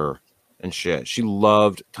Tumblr and shit. She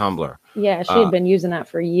loved Tumblr. Yeah, she had been using that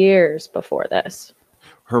for years before this.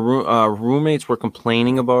 Her roommates were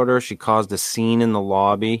complaining about her. She caused a scene in the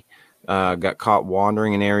lobby, got caught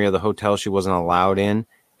wandering an area of the hotel she wasn't allowed in,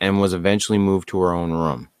 and was eventually moved to her own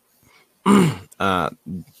room.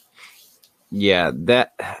 Yeah,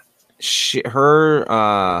 that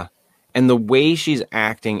and the way she's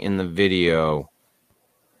acting in the video,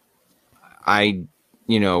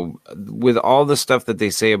 with all the stuff that they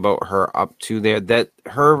say about her up to there, that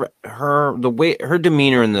the way her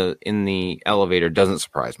demeanor in the elevator doesn't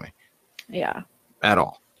surprise me. Yeah. At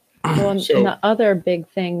all. Well, and the other big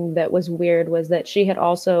thing that was weird was that she had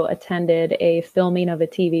also attended a filming of a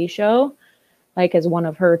TV show, like as one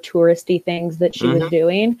of her touristy things that she was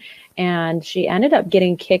doing. And she ended up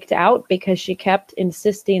getting kicked out because she kept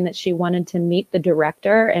insisting that she wanted to meet the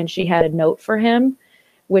director and she had a note for him,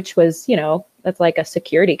 which was, that's like a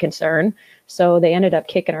security concern. So they ended up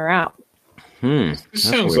kicking her out. This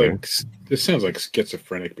sounds like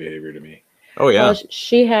schizophrenic behavior to me. Oh, yeah. Well,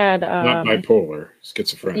 she had... not bipolar,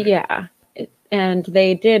 schizophrenic. Yeah. And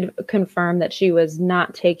they did confirm that she was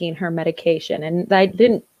not taking her medication. And I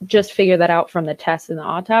didn't just figure that out from the tests and the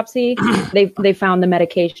autopsy. They found the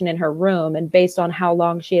medication in her room. And based on how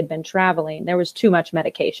long she had been traveling, there was too much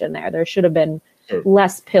medication there. There should have been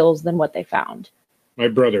less pills than what they found. My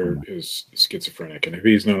brother is schizophrenic. And if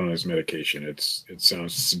he's not on his medication, it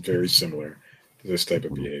sounds very similar to this type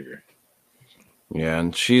of behavior. Yeah,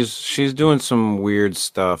 and she's doing some weird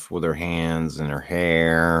stuff with her hands and her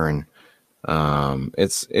hair, and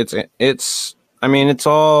it's an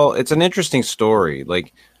interesting story.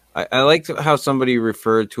 Like I liked how somebody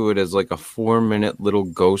referred to it as like a 4-minute little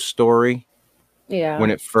ghost story. Yeah.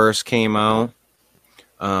 When it first came out.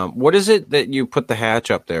 What is it that you put the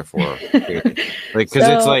hatch up there for? Because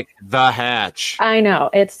it's like the hatch. I know.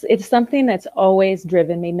 It's something that's always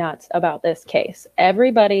driven me nuts about this case.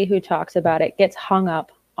 Everybody who talks about it gets hung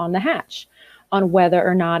up on the hatch, on whether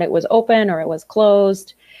or not it was open or it was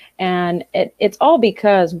closed. And it's all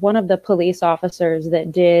because one of the police officers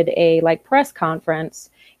that did a press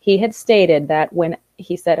conference, he had stated that when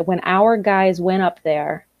our guys went up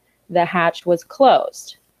there, the hatch was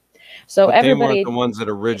closed. So but everybody, they weren't the ones that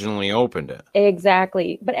originally opened it.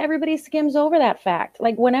 Exactly. But everybody skims over that fact.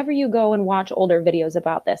 Like whenever you go and watch older videos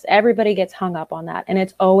about this, everybody gets hung up on that. And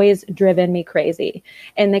it's always driven me crazy.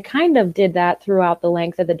 And they kind of did that throughout the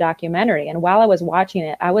length of the documentary. And while I was watching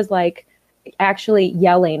it, I was like actually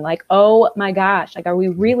yelling like, oh my gosh, like, are we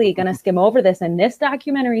really going to skim over this in this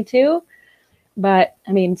documentary too? But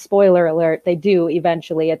I mean, spoiler alert, they do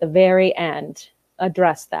eventually at the very end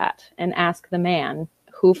address that and ask the man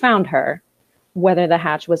who found her whether the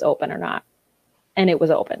hatch was open or not. And it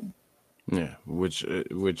was open. Yeah, which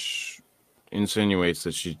insinuates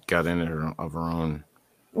that she got in it of her own.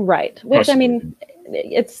 Right. Which, possibly. I mean,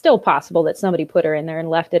 it's still possible that somebody put her in there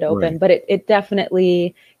and left it open, right. But it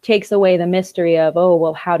definitely takes away the mystery of, oh,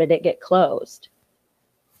 well, how did it get closed?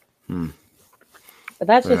 But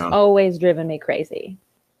that's just always driven me crazy.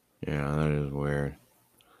 Yeah, that is weird.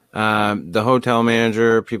 The hotel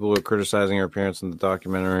manager, people were criticizing her appearance in the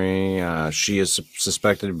documentary. She is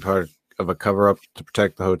suspected to be part of a cover-up to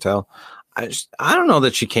protect the hotel. I don't know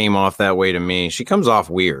that she came off that way to me. She comes off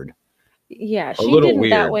weird. Yeah, she didn't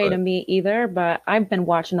weird, that way to me either, but I've been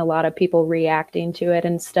watching a lot of people reacting to it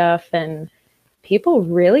and stuff, and people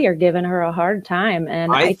really are giving her a hard time.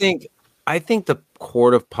 And I think the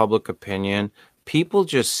court of public opinion, people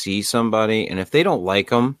just see somebody, and if they don't like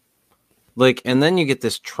them, and then you get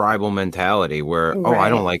this tribal mentality where, right. Oh, I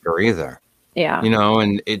don't like her either. Yeah.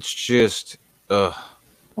 And it's just, ugh.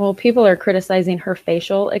 Well, people are criticizing her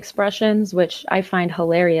facial expressions, which I find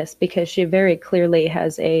hilarious because she very clearly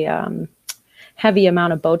has a heavy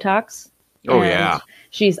amount of Botox. Oh, yeah.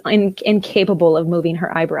 She's incapable of moving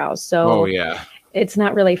her eyebrows. So oh, yeah. It's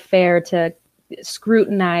not really fair to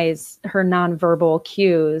scrutinize her nonverbal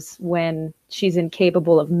cues when she's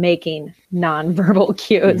incapable of making nonverbal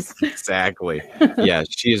cues. Exactly. Yeah,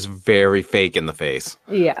 she is very fake in the face.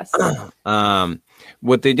 Yes.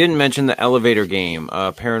 What they didn't mention, the elevator game,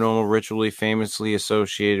 paranormal ritually famously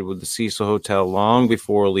associated with the Cecil Hotel long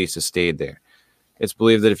before Lisa stayed there. It's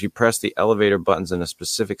believed that if you press the elevator buttons in a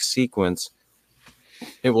specific sequence,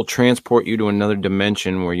 it will transport you to another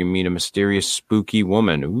dimension where you meet a mysterious, spooky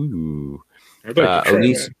woman. Ooh. I'd like to try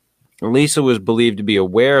Lisa, that. Lisa was believed to be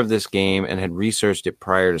aware of this game and had researched it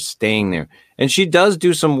prior to staying there. And she does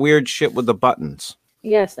do some weird shit with the buttons.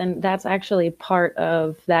 Yes, and that's actually part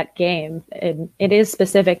of that game. It is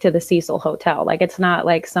specific to the Cecil Hotel. Like, it's not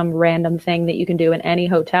like some random thing that you can do in any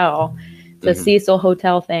hotel. The Cecil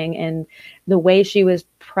Hotel thing, and the way she was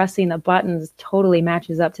pressing the buttons totally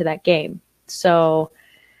matches up to that game. So,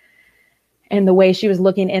 and the way she was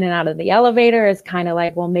looking in and out of the elevator is kind of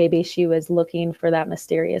like, well, maybe she was looking for that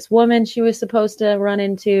mysterious woman she was supposed to run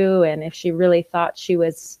into. And if she really thought she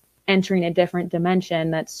was entering a different dimension,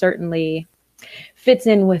 that certainly fits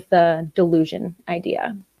in with the delusion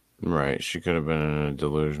idea. Right. She could have been in a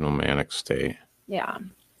delusional manic state. Yeah.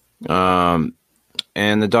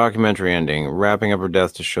 And the documentary ending, wrapping up her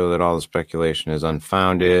death to show that all the speculation is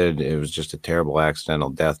unfounded. It was just a terrible accidental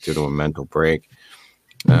death due to a mental break.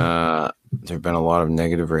 There have been a lot of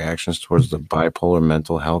negative reactions towards the bipolar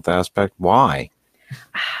mental health aspect. Why?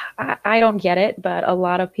 I don't get it, but a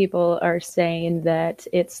lot of people are saying that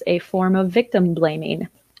it's a form of victim blaming.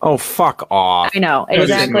 Oh, fuck off. I know,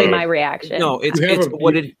 exactly my reaction. No, it's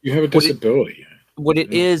you have a disability. What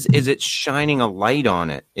it is it's shining a light on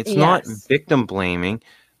it. It's not victim blaming.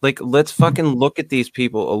 Like, let's fucking look at these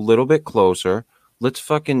people a little bit closer. Let's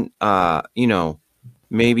fucking,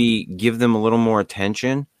 maybe give them a little more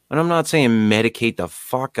attention. And I'm not saying medicate the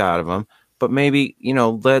fuck out of them, but maybe,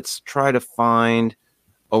 let's try to find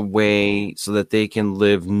a way so that they can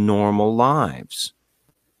live normal lives,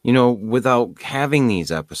 without having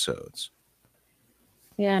these episodes.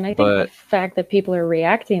 Yeah, and I think the fact that people are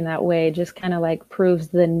reacting that way just kind of like proves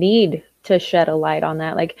the need to shed a light on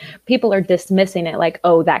that. Like, people are dismissing it like,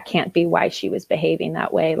 oh, that can't be why she was behaving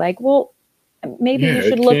that way. Like, well, maybe you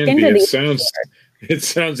should look into these. It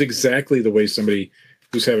sounds exactly the way somebody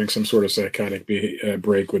who's having some sort of psychotic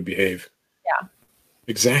break would behave. Yeah.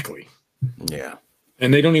 Exactly. Yeah.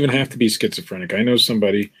 And they don't even have to be schizophrenic. I know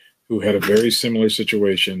somebody who had a very similar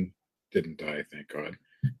situation, didn't die, thank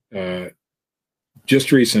God,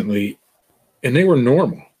 just recently, and they were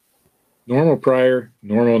normal. Normal prior,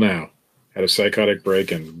 normal now. Had a psychotic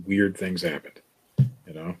break and weird things happened.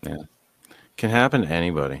 Yeah. Can happen to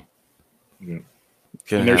anybody. Yeah.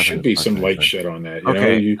 And there should be some light shed on that. All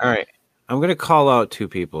right. I'm going to call out two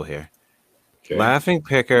people here. Okay. Laughing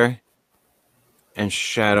Picker and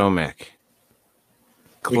Shadow Mick.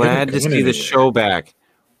 Glad to see the show back.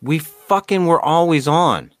 We fucking were always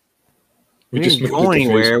on. We didn't go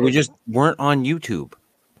anywhere. We just weren't on YouTube.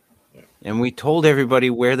 Yeah. And we told everybody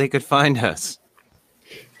where they could find us.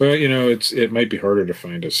 Well, it might be harder to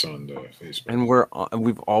find us on Facebook. And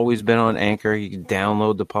we've always been on Anchor. You can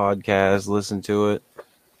download the podcast, listen to it.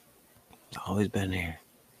 It's always been here.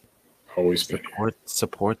 Always been here.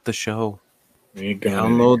 Support the show.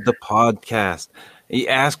 Download the podcast. You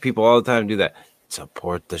ask people all the time to do that.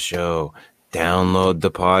 Support the show. Download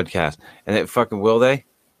the podcast. And then fucking will they?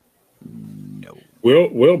 No.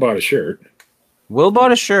 Will bought a shirt. Will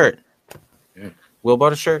bought a shirt. Yeah. Will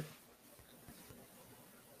bought a shirt.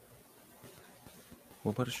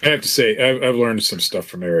 Will bought a shirt. I have to say, I've learned some stuff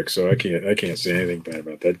from Eric, so I can't say anything bad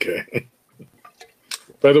about that guy.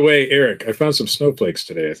 By the way, Eric, I found some snowflakes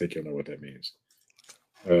today. I think you'll know what that means.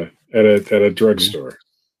 At a drugstore.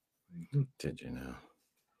 Did you know?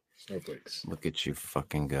 Snowflakes. Look at you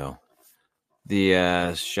fucking go.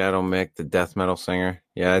 The Shadow Mick, the death metal singer.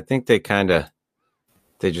 Yeah, I think they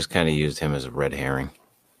just kind of used him as a red herring.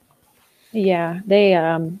 Yeah, they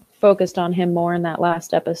focused on him more in that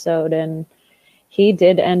last episode, and he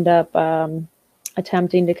did end up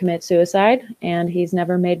attempting to commit suicide, and he's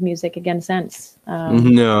never made music again since.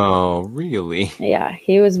 No, really? Yeah,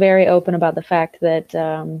 he was very open about the fact that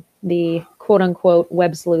the quote-unquote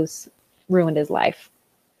web sleuths ruined his life.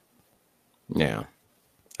 Yeah,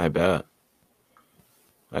 I bet.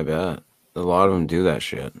 A lot of them do that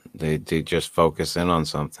shit. They just focus in on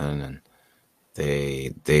something, and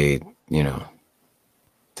they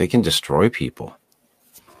can destroy people.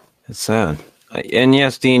 It's sad. And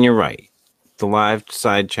yes, Dean, you're right. The live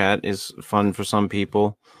side chat is fun for some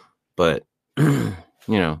people, but the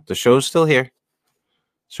show's still here.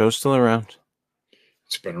 Show's still around.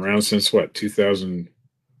 It's been around since what, 2000?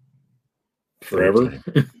 Forever?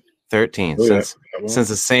 13. Really, that Since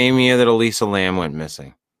the same year that Elisa Lam went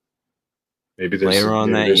missing. Maybe there's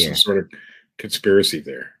some sort of conspiracy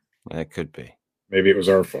there. That could be. Maybe it was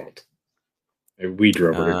our fault. Maybe we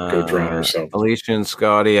drove her to go drown herself. Alicia and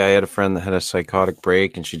Scotty, I had a friend that had a psychotic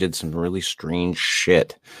break, and she did some really strange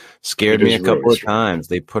shit. Scared me a couple of times.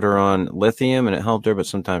 They put her on lithium, and it helped her, but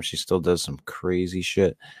sometimes she still does some crazy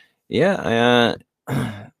shit. Yeah,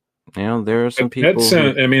 there are some people.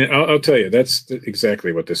 I'll tell you, that's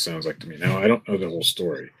exactly what this sounds like to me. Now, I don't know the whole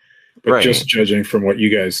story, but just judging from what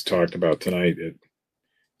you guys talked about tonight, it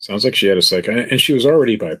sounds like she had a and she was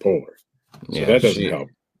already bipolar, so that doesn't help.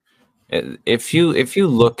 If you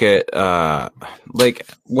look at like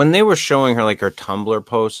when they were showing her like her Tumblr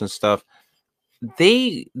posts and stuff,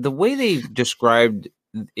 the way they described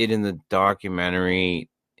it in the documentary,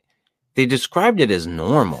 they described it as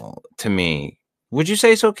normal to me. Would you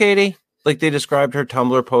say so, Katie? Like they described her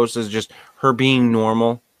Tumblr post as just her being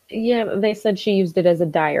normal? Yeah, they said she used it as a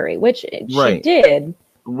diary, which she did.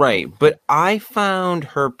 Right, but I found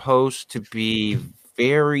her post to be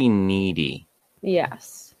very needy.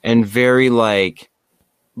 Yes. And very like,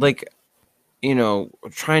 trying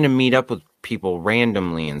to meet up with people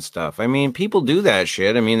randomly and stuff. I mean, people do that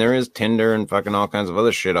shit. I mean, there is Tinder and fucking all kinds of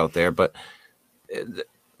other shit out there, but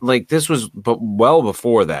like this was well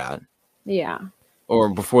before that. Yeah. Or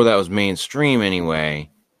before that was mainstream anyway.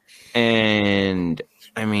 And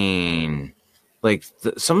I mean, like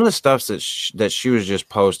some of the stuff that she was just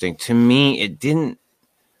posting, to me, it didn't,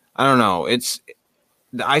 I don't know.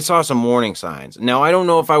 I saw some warning signs. Now, I don't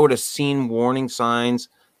know if I would have seen warning signs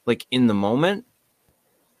like in the moment,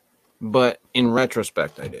 but in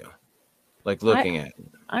retrospect, I do. Like looking at it.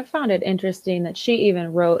 I found it interesting that she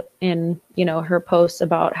even wrote in, her posts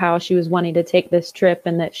about how she was wanting to take this trip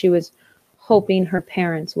and that she was hoping her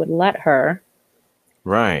parents would let her.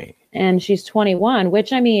 Right. And she's 21,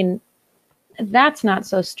 which, I mean, that's not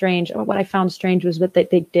so strange. What I found strange was that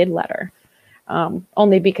they did let her.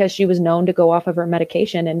 Only because she was known to go off of her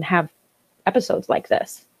medication and have episodes like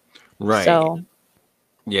this. Right. So,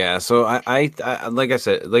 yeah. So I like I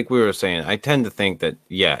said, like we were saying, I tend to think that,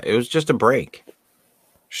 it was just a break.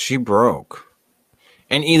 She broke.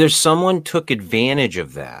 And either someone took advantage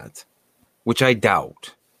of that, which I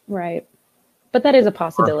doubt. Right. But that is a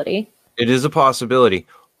possibility. It is a possibility.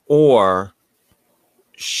 Or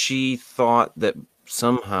she thought that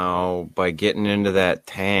somehow by getting into that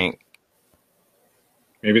tank,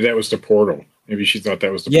 maybe that was the portal. Maybe she thought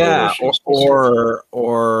that was the portal.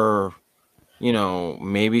 Or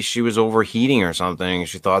maybe she was overheating or something.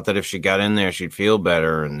 She thought that if she got in there, she'd feel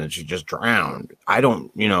better and that she just drowned. I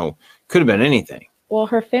don't, could have been anything. Well,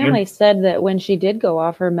 her family said that when she did go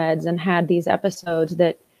off her meds and had these episodes,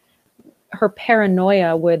 that her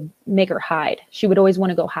paranoia would make her hide. She would always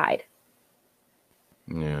want to go hide.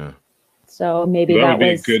 Yeah. So maybe that would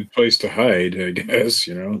was be a good place to hide, I guess,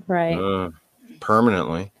 Right.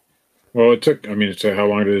 Permanently. Well, so how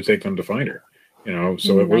long did it take them to find her?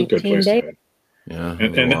 So it was a good place to hide. Yeah.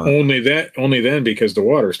 And only then because the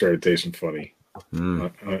water started tasting funny.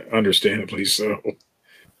 Understandably so.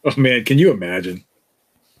 Oh man, can you imagine?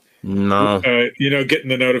 No. Getting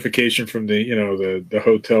the notification from the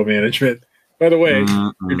hotel management. By the way,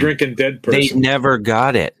 you're drinking dead person. They never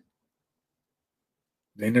got it.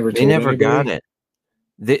 They never got it.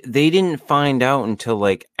 They didn't find out until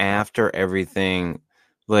like after everything,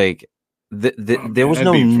 like there was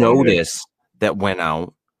no notice that went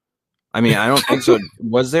out. I mean, I don't think so.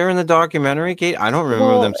 Was there in the documentary, Kate? I don't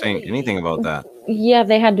remember them saying anything about that. Yeah,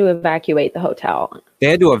 they had to evacuate the hotel. They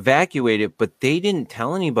had to evacuate it, but they didn't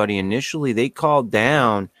tell anybody initially. They called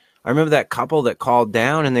down. I remember that couple that called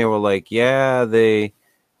down and they were like, yeah, they're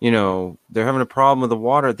having a problem with the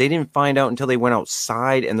water. They didn't find out until they went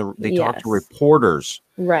outside and they talked to reporters.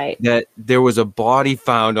 Right. That there was a body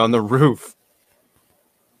found on the roof.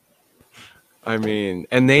 I mean,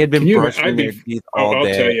 and they had been brushing their teeth all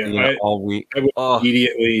day, all week.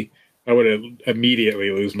 I would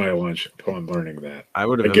immediately lose my lunch upon learning that. I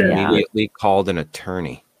would have immediately called an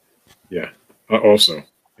attorney. Yeah. Also.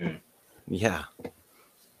 Yeah. Yeah.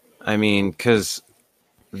 I mean, because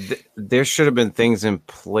there should have been things in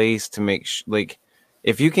place to make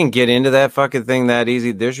if you can get into that fucking thing that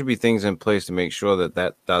easy, there should be things in place to make sure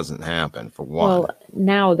that doesn't happen, for one. Well,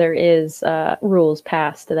 now there is rules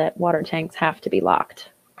passed that water tanks have to be locked.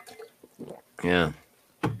 Yeah.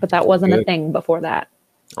 But that wasn't a thing before that.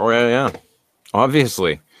 Oh, yeah.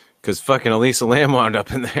 Obviously. Because fucking Elisa Lam wound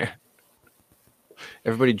up in there.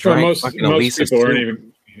 Everybody drank fucking Elisa. Most people aren't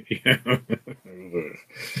even...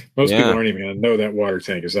 Most people aren't even going to know that water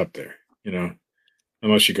tank is up there,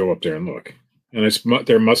 unless you go up there and look. And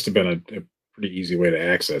there must have been pretty easy way to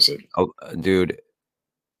access it. Oh, dude,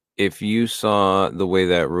 if you saw the way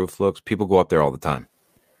that roof looks, people go up there all the time.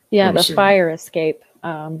 Yeah, I'm the assuming. fire escape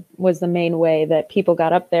was the main way that people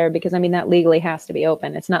got up there because, I mean, that legally has to be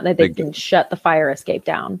open. It's not that they can shut the fire escape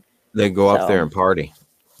down. They go up So- there and party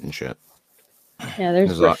and shit. Yeah,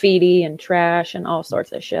 there's graffiti and trash and all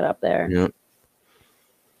sorts of shit up there. Yeah.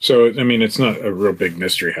 So, I mean, it's not a real big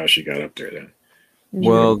mystery how she got up there then.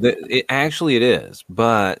 Well, actually it is.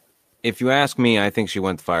 But if you ask me, I think she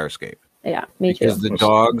went the fire escape. Yeah, me too.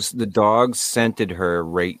 Because the dogs scented her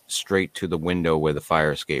right straight to the window where the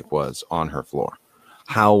fire escape was on her floor.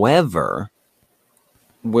 However,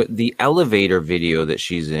 with the elevator video that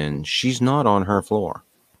she's in, she's not on her floor.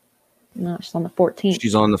 No, she's on the 14th.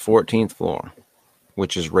 She's on the 14th floor,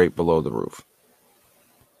 which is right below the roof.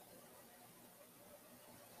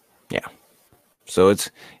 Yeah. So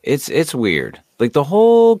it's weird. Like the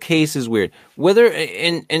whole case is weird. Whether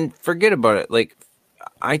and forget about it. Like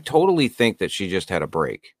I totally think that she just had a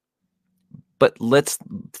break. But let's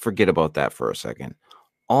forget about that for a second.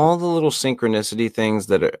 All the little synchronicity things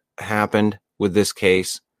that happened with this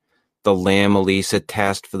case, the Lamb Elisa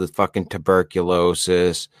test for the fucking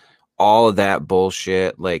tuberculosis, all of that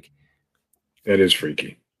bullshit, like that is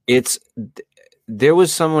freaky. There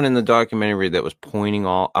was someone in the documentary that was pointing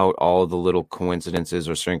out all of the little coincidences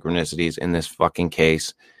or synchronicities in this fucking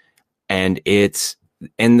case. And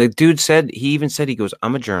the dude said, he goes,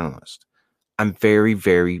 I'm a journalist. I'm very,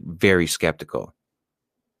 very, very skeptical.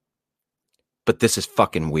 But this is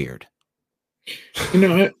fucking weird. You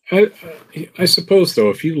know, I suppose, though,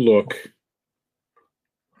 if you look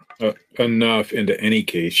enough into any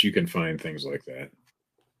case, you can find things like that.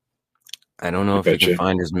 I don't know if you can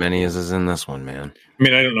find as many as is in this one, man. I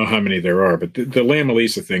mean, I don't know how many there are, but the Lamb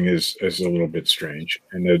Elisa thing is a little bit strange.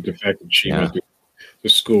 And the fact that she went to the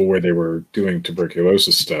school where they were doing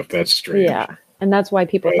tuberculosis stuff, that's strange. Yeah. And that's why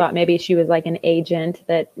people thought maybe she was like an agent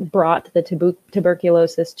that brought the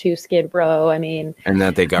tuberculosis to Skid Row. I mean, and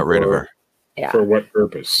that they got rid of her. Yeah. For what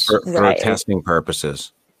purpose? For testing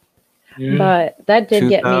purposes. Yeah. But that did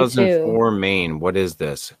get me too. 2004 Maine. What is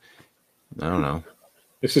this? I don't know.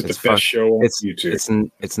 This is the best show on YouTube.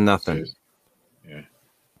 It's nothing. Yeah.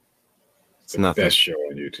 It's nothing. Best show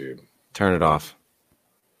on YouTube. Turn it off.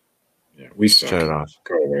 Yeah, we suck. Shut it off.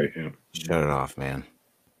 Go away. Yeah. Shut it off, man.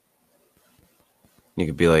 You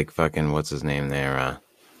could be like fucking what's his name there?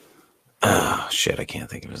 Oh shit, I can't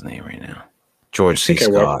think of his name right now. George C.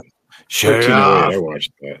 Scott. Shut it off. I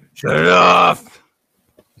watched that. Shut it off.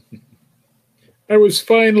 I was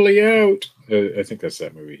finally out. I think that's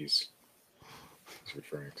that movie he's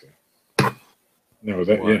referring to. No,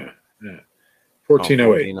 that what? Yeah.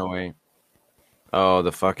 1408. 1408. Oh,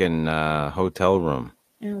 the fucking hotel room.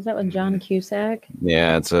 Yeah, was that with John Cusack?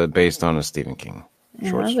 Yeah, it's based on a Stephen King.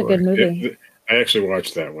 Yeah, that was a good movie. Yeah, I actually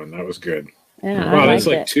watched that one. That was good. Yeah, wow, that's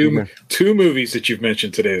like two movies that you've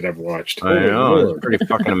mentioned today that I've watched. I know. It's pretty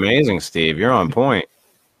fucking amazing, Steve. You're on point.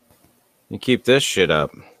 You keep this shit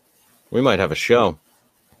up, we might have a show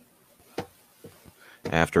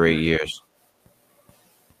after 8 years.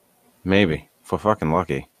 Maybe. If we're fucking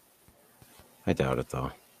lucky. I doubt it,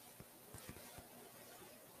 though.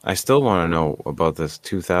 I still want to know about this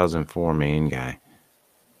 2004 Maine guy.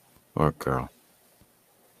 Or girl.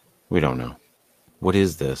 We don't know. What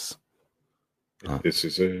is this? This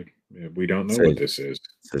is we don't know what this is.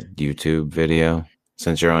 It's a YouTube video.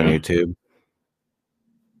 Since you're on YouTube.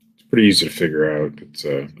 It's pretty easy to figure out. It's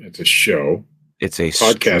a show. It's a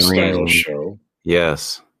podcast style show.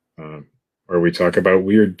 Yes. Where we talk about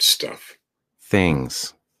weird stuff.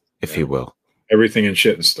 Things, if you will. Everything and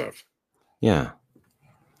shit and stuff. Yeah.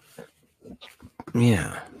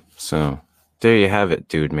 Yeah. So there you have it,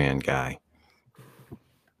 dude, man, guy.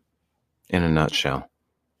 In a nutshell.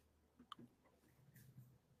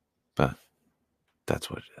 But that's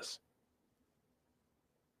what it is.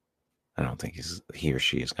 I don't think he or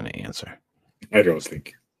she is going to answer. I don't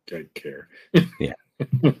think I'd care. Yeah.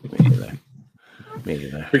 Me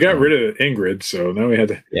either. We got rid of Ingrid, so now we had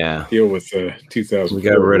to deal with 2000. We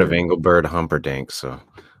got rid of Engelbert Humperdinck, so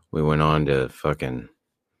we went on to fucking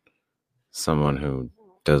someone who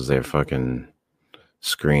does their fucking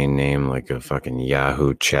screen name like a fucking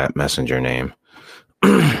Yahoo chat messenger name.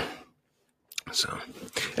 So,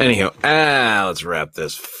 anyhow, let's wrap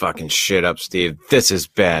this fucking shit up, Steve. This has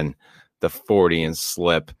been the Fortean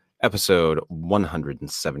Slip, episode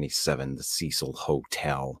 177, the Cecil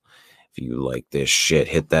Hotel. If you like this shit,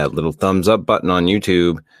 hit that little thumbs up button on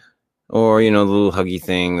YouTube, or, the little huggy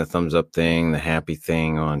thing, the thumbs up thing, the happy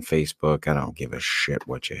thing on Facebook. I don't give a shit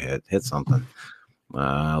what you hit. Hit something.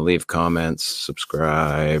 Leave comments,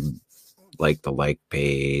 subscribe, like the like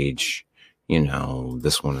page,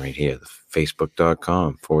 this one right here, the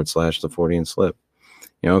facebook.com/the Fortean Slip.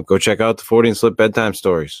 Go check out the Fortean Slip bedtime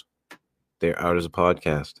stories. They're out as a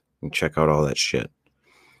podcast. You can check out all that shit.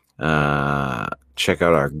 Check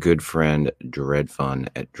out our good friend Dreadfun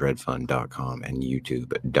at dreadfun.com and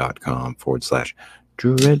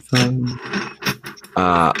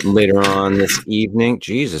youtube.com/dreadfun. Later on this evening,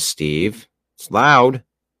 Jesus, Steve, it's loud.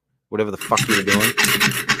 Whatever the fuck you were doing.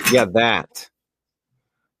 Yeah, that.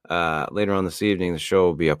 Later on this evening, the show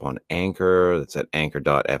will be up on Anchor. That's at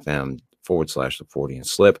anchor.fm/the Fortean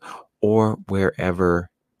Slip, or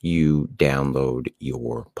wherever you download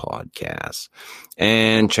your podcasts.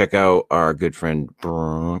 And check out our good friend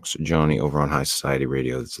Bronx Johnny over on High Society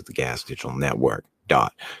Radio. That's at the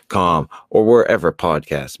gasdigitalnetwork.com, or wherever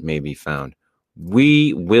podcasts may be found.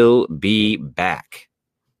 We will be back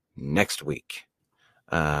next week.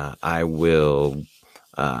 I will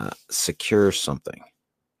secure something. I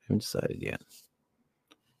haven't decided yet.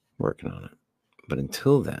 Working on it. But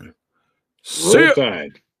until then, Roll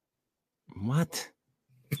Tide. What?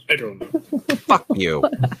 I don't know. Fuck you.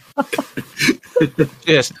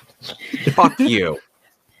 Just fuck you.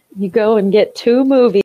 You go and get 2 movies.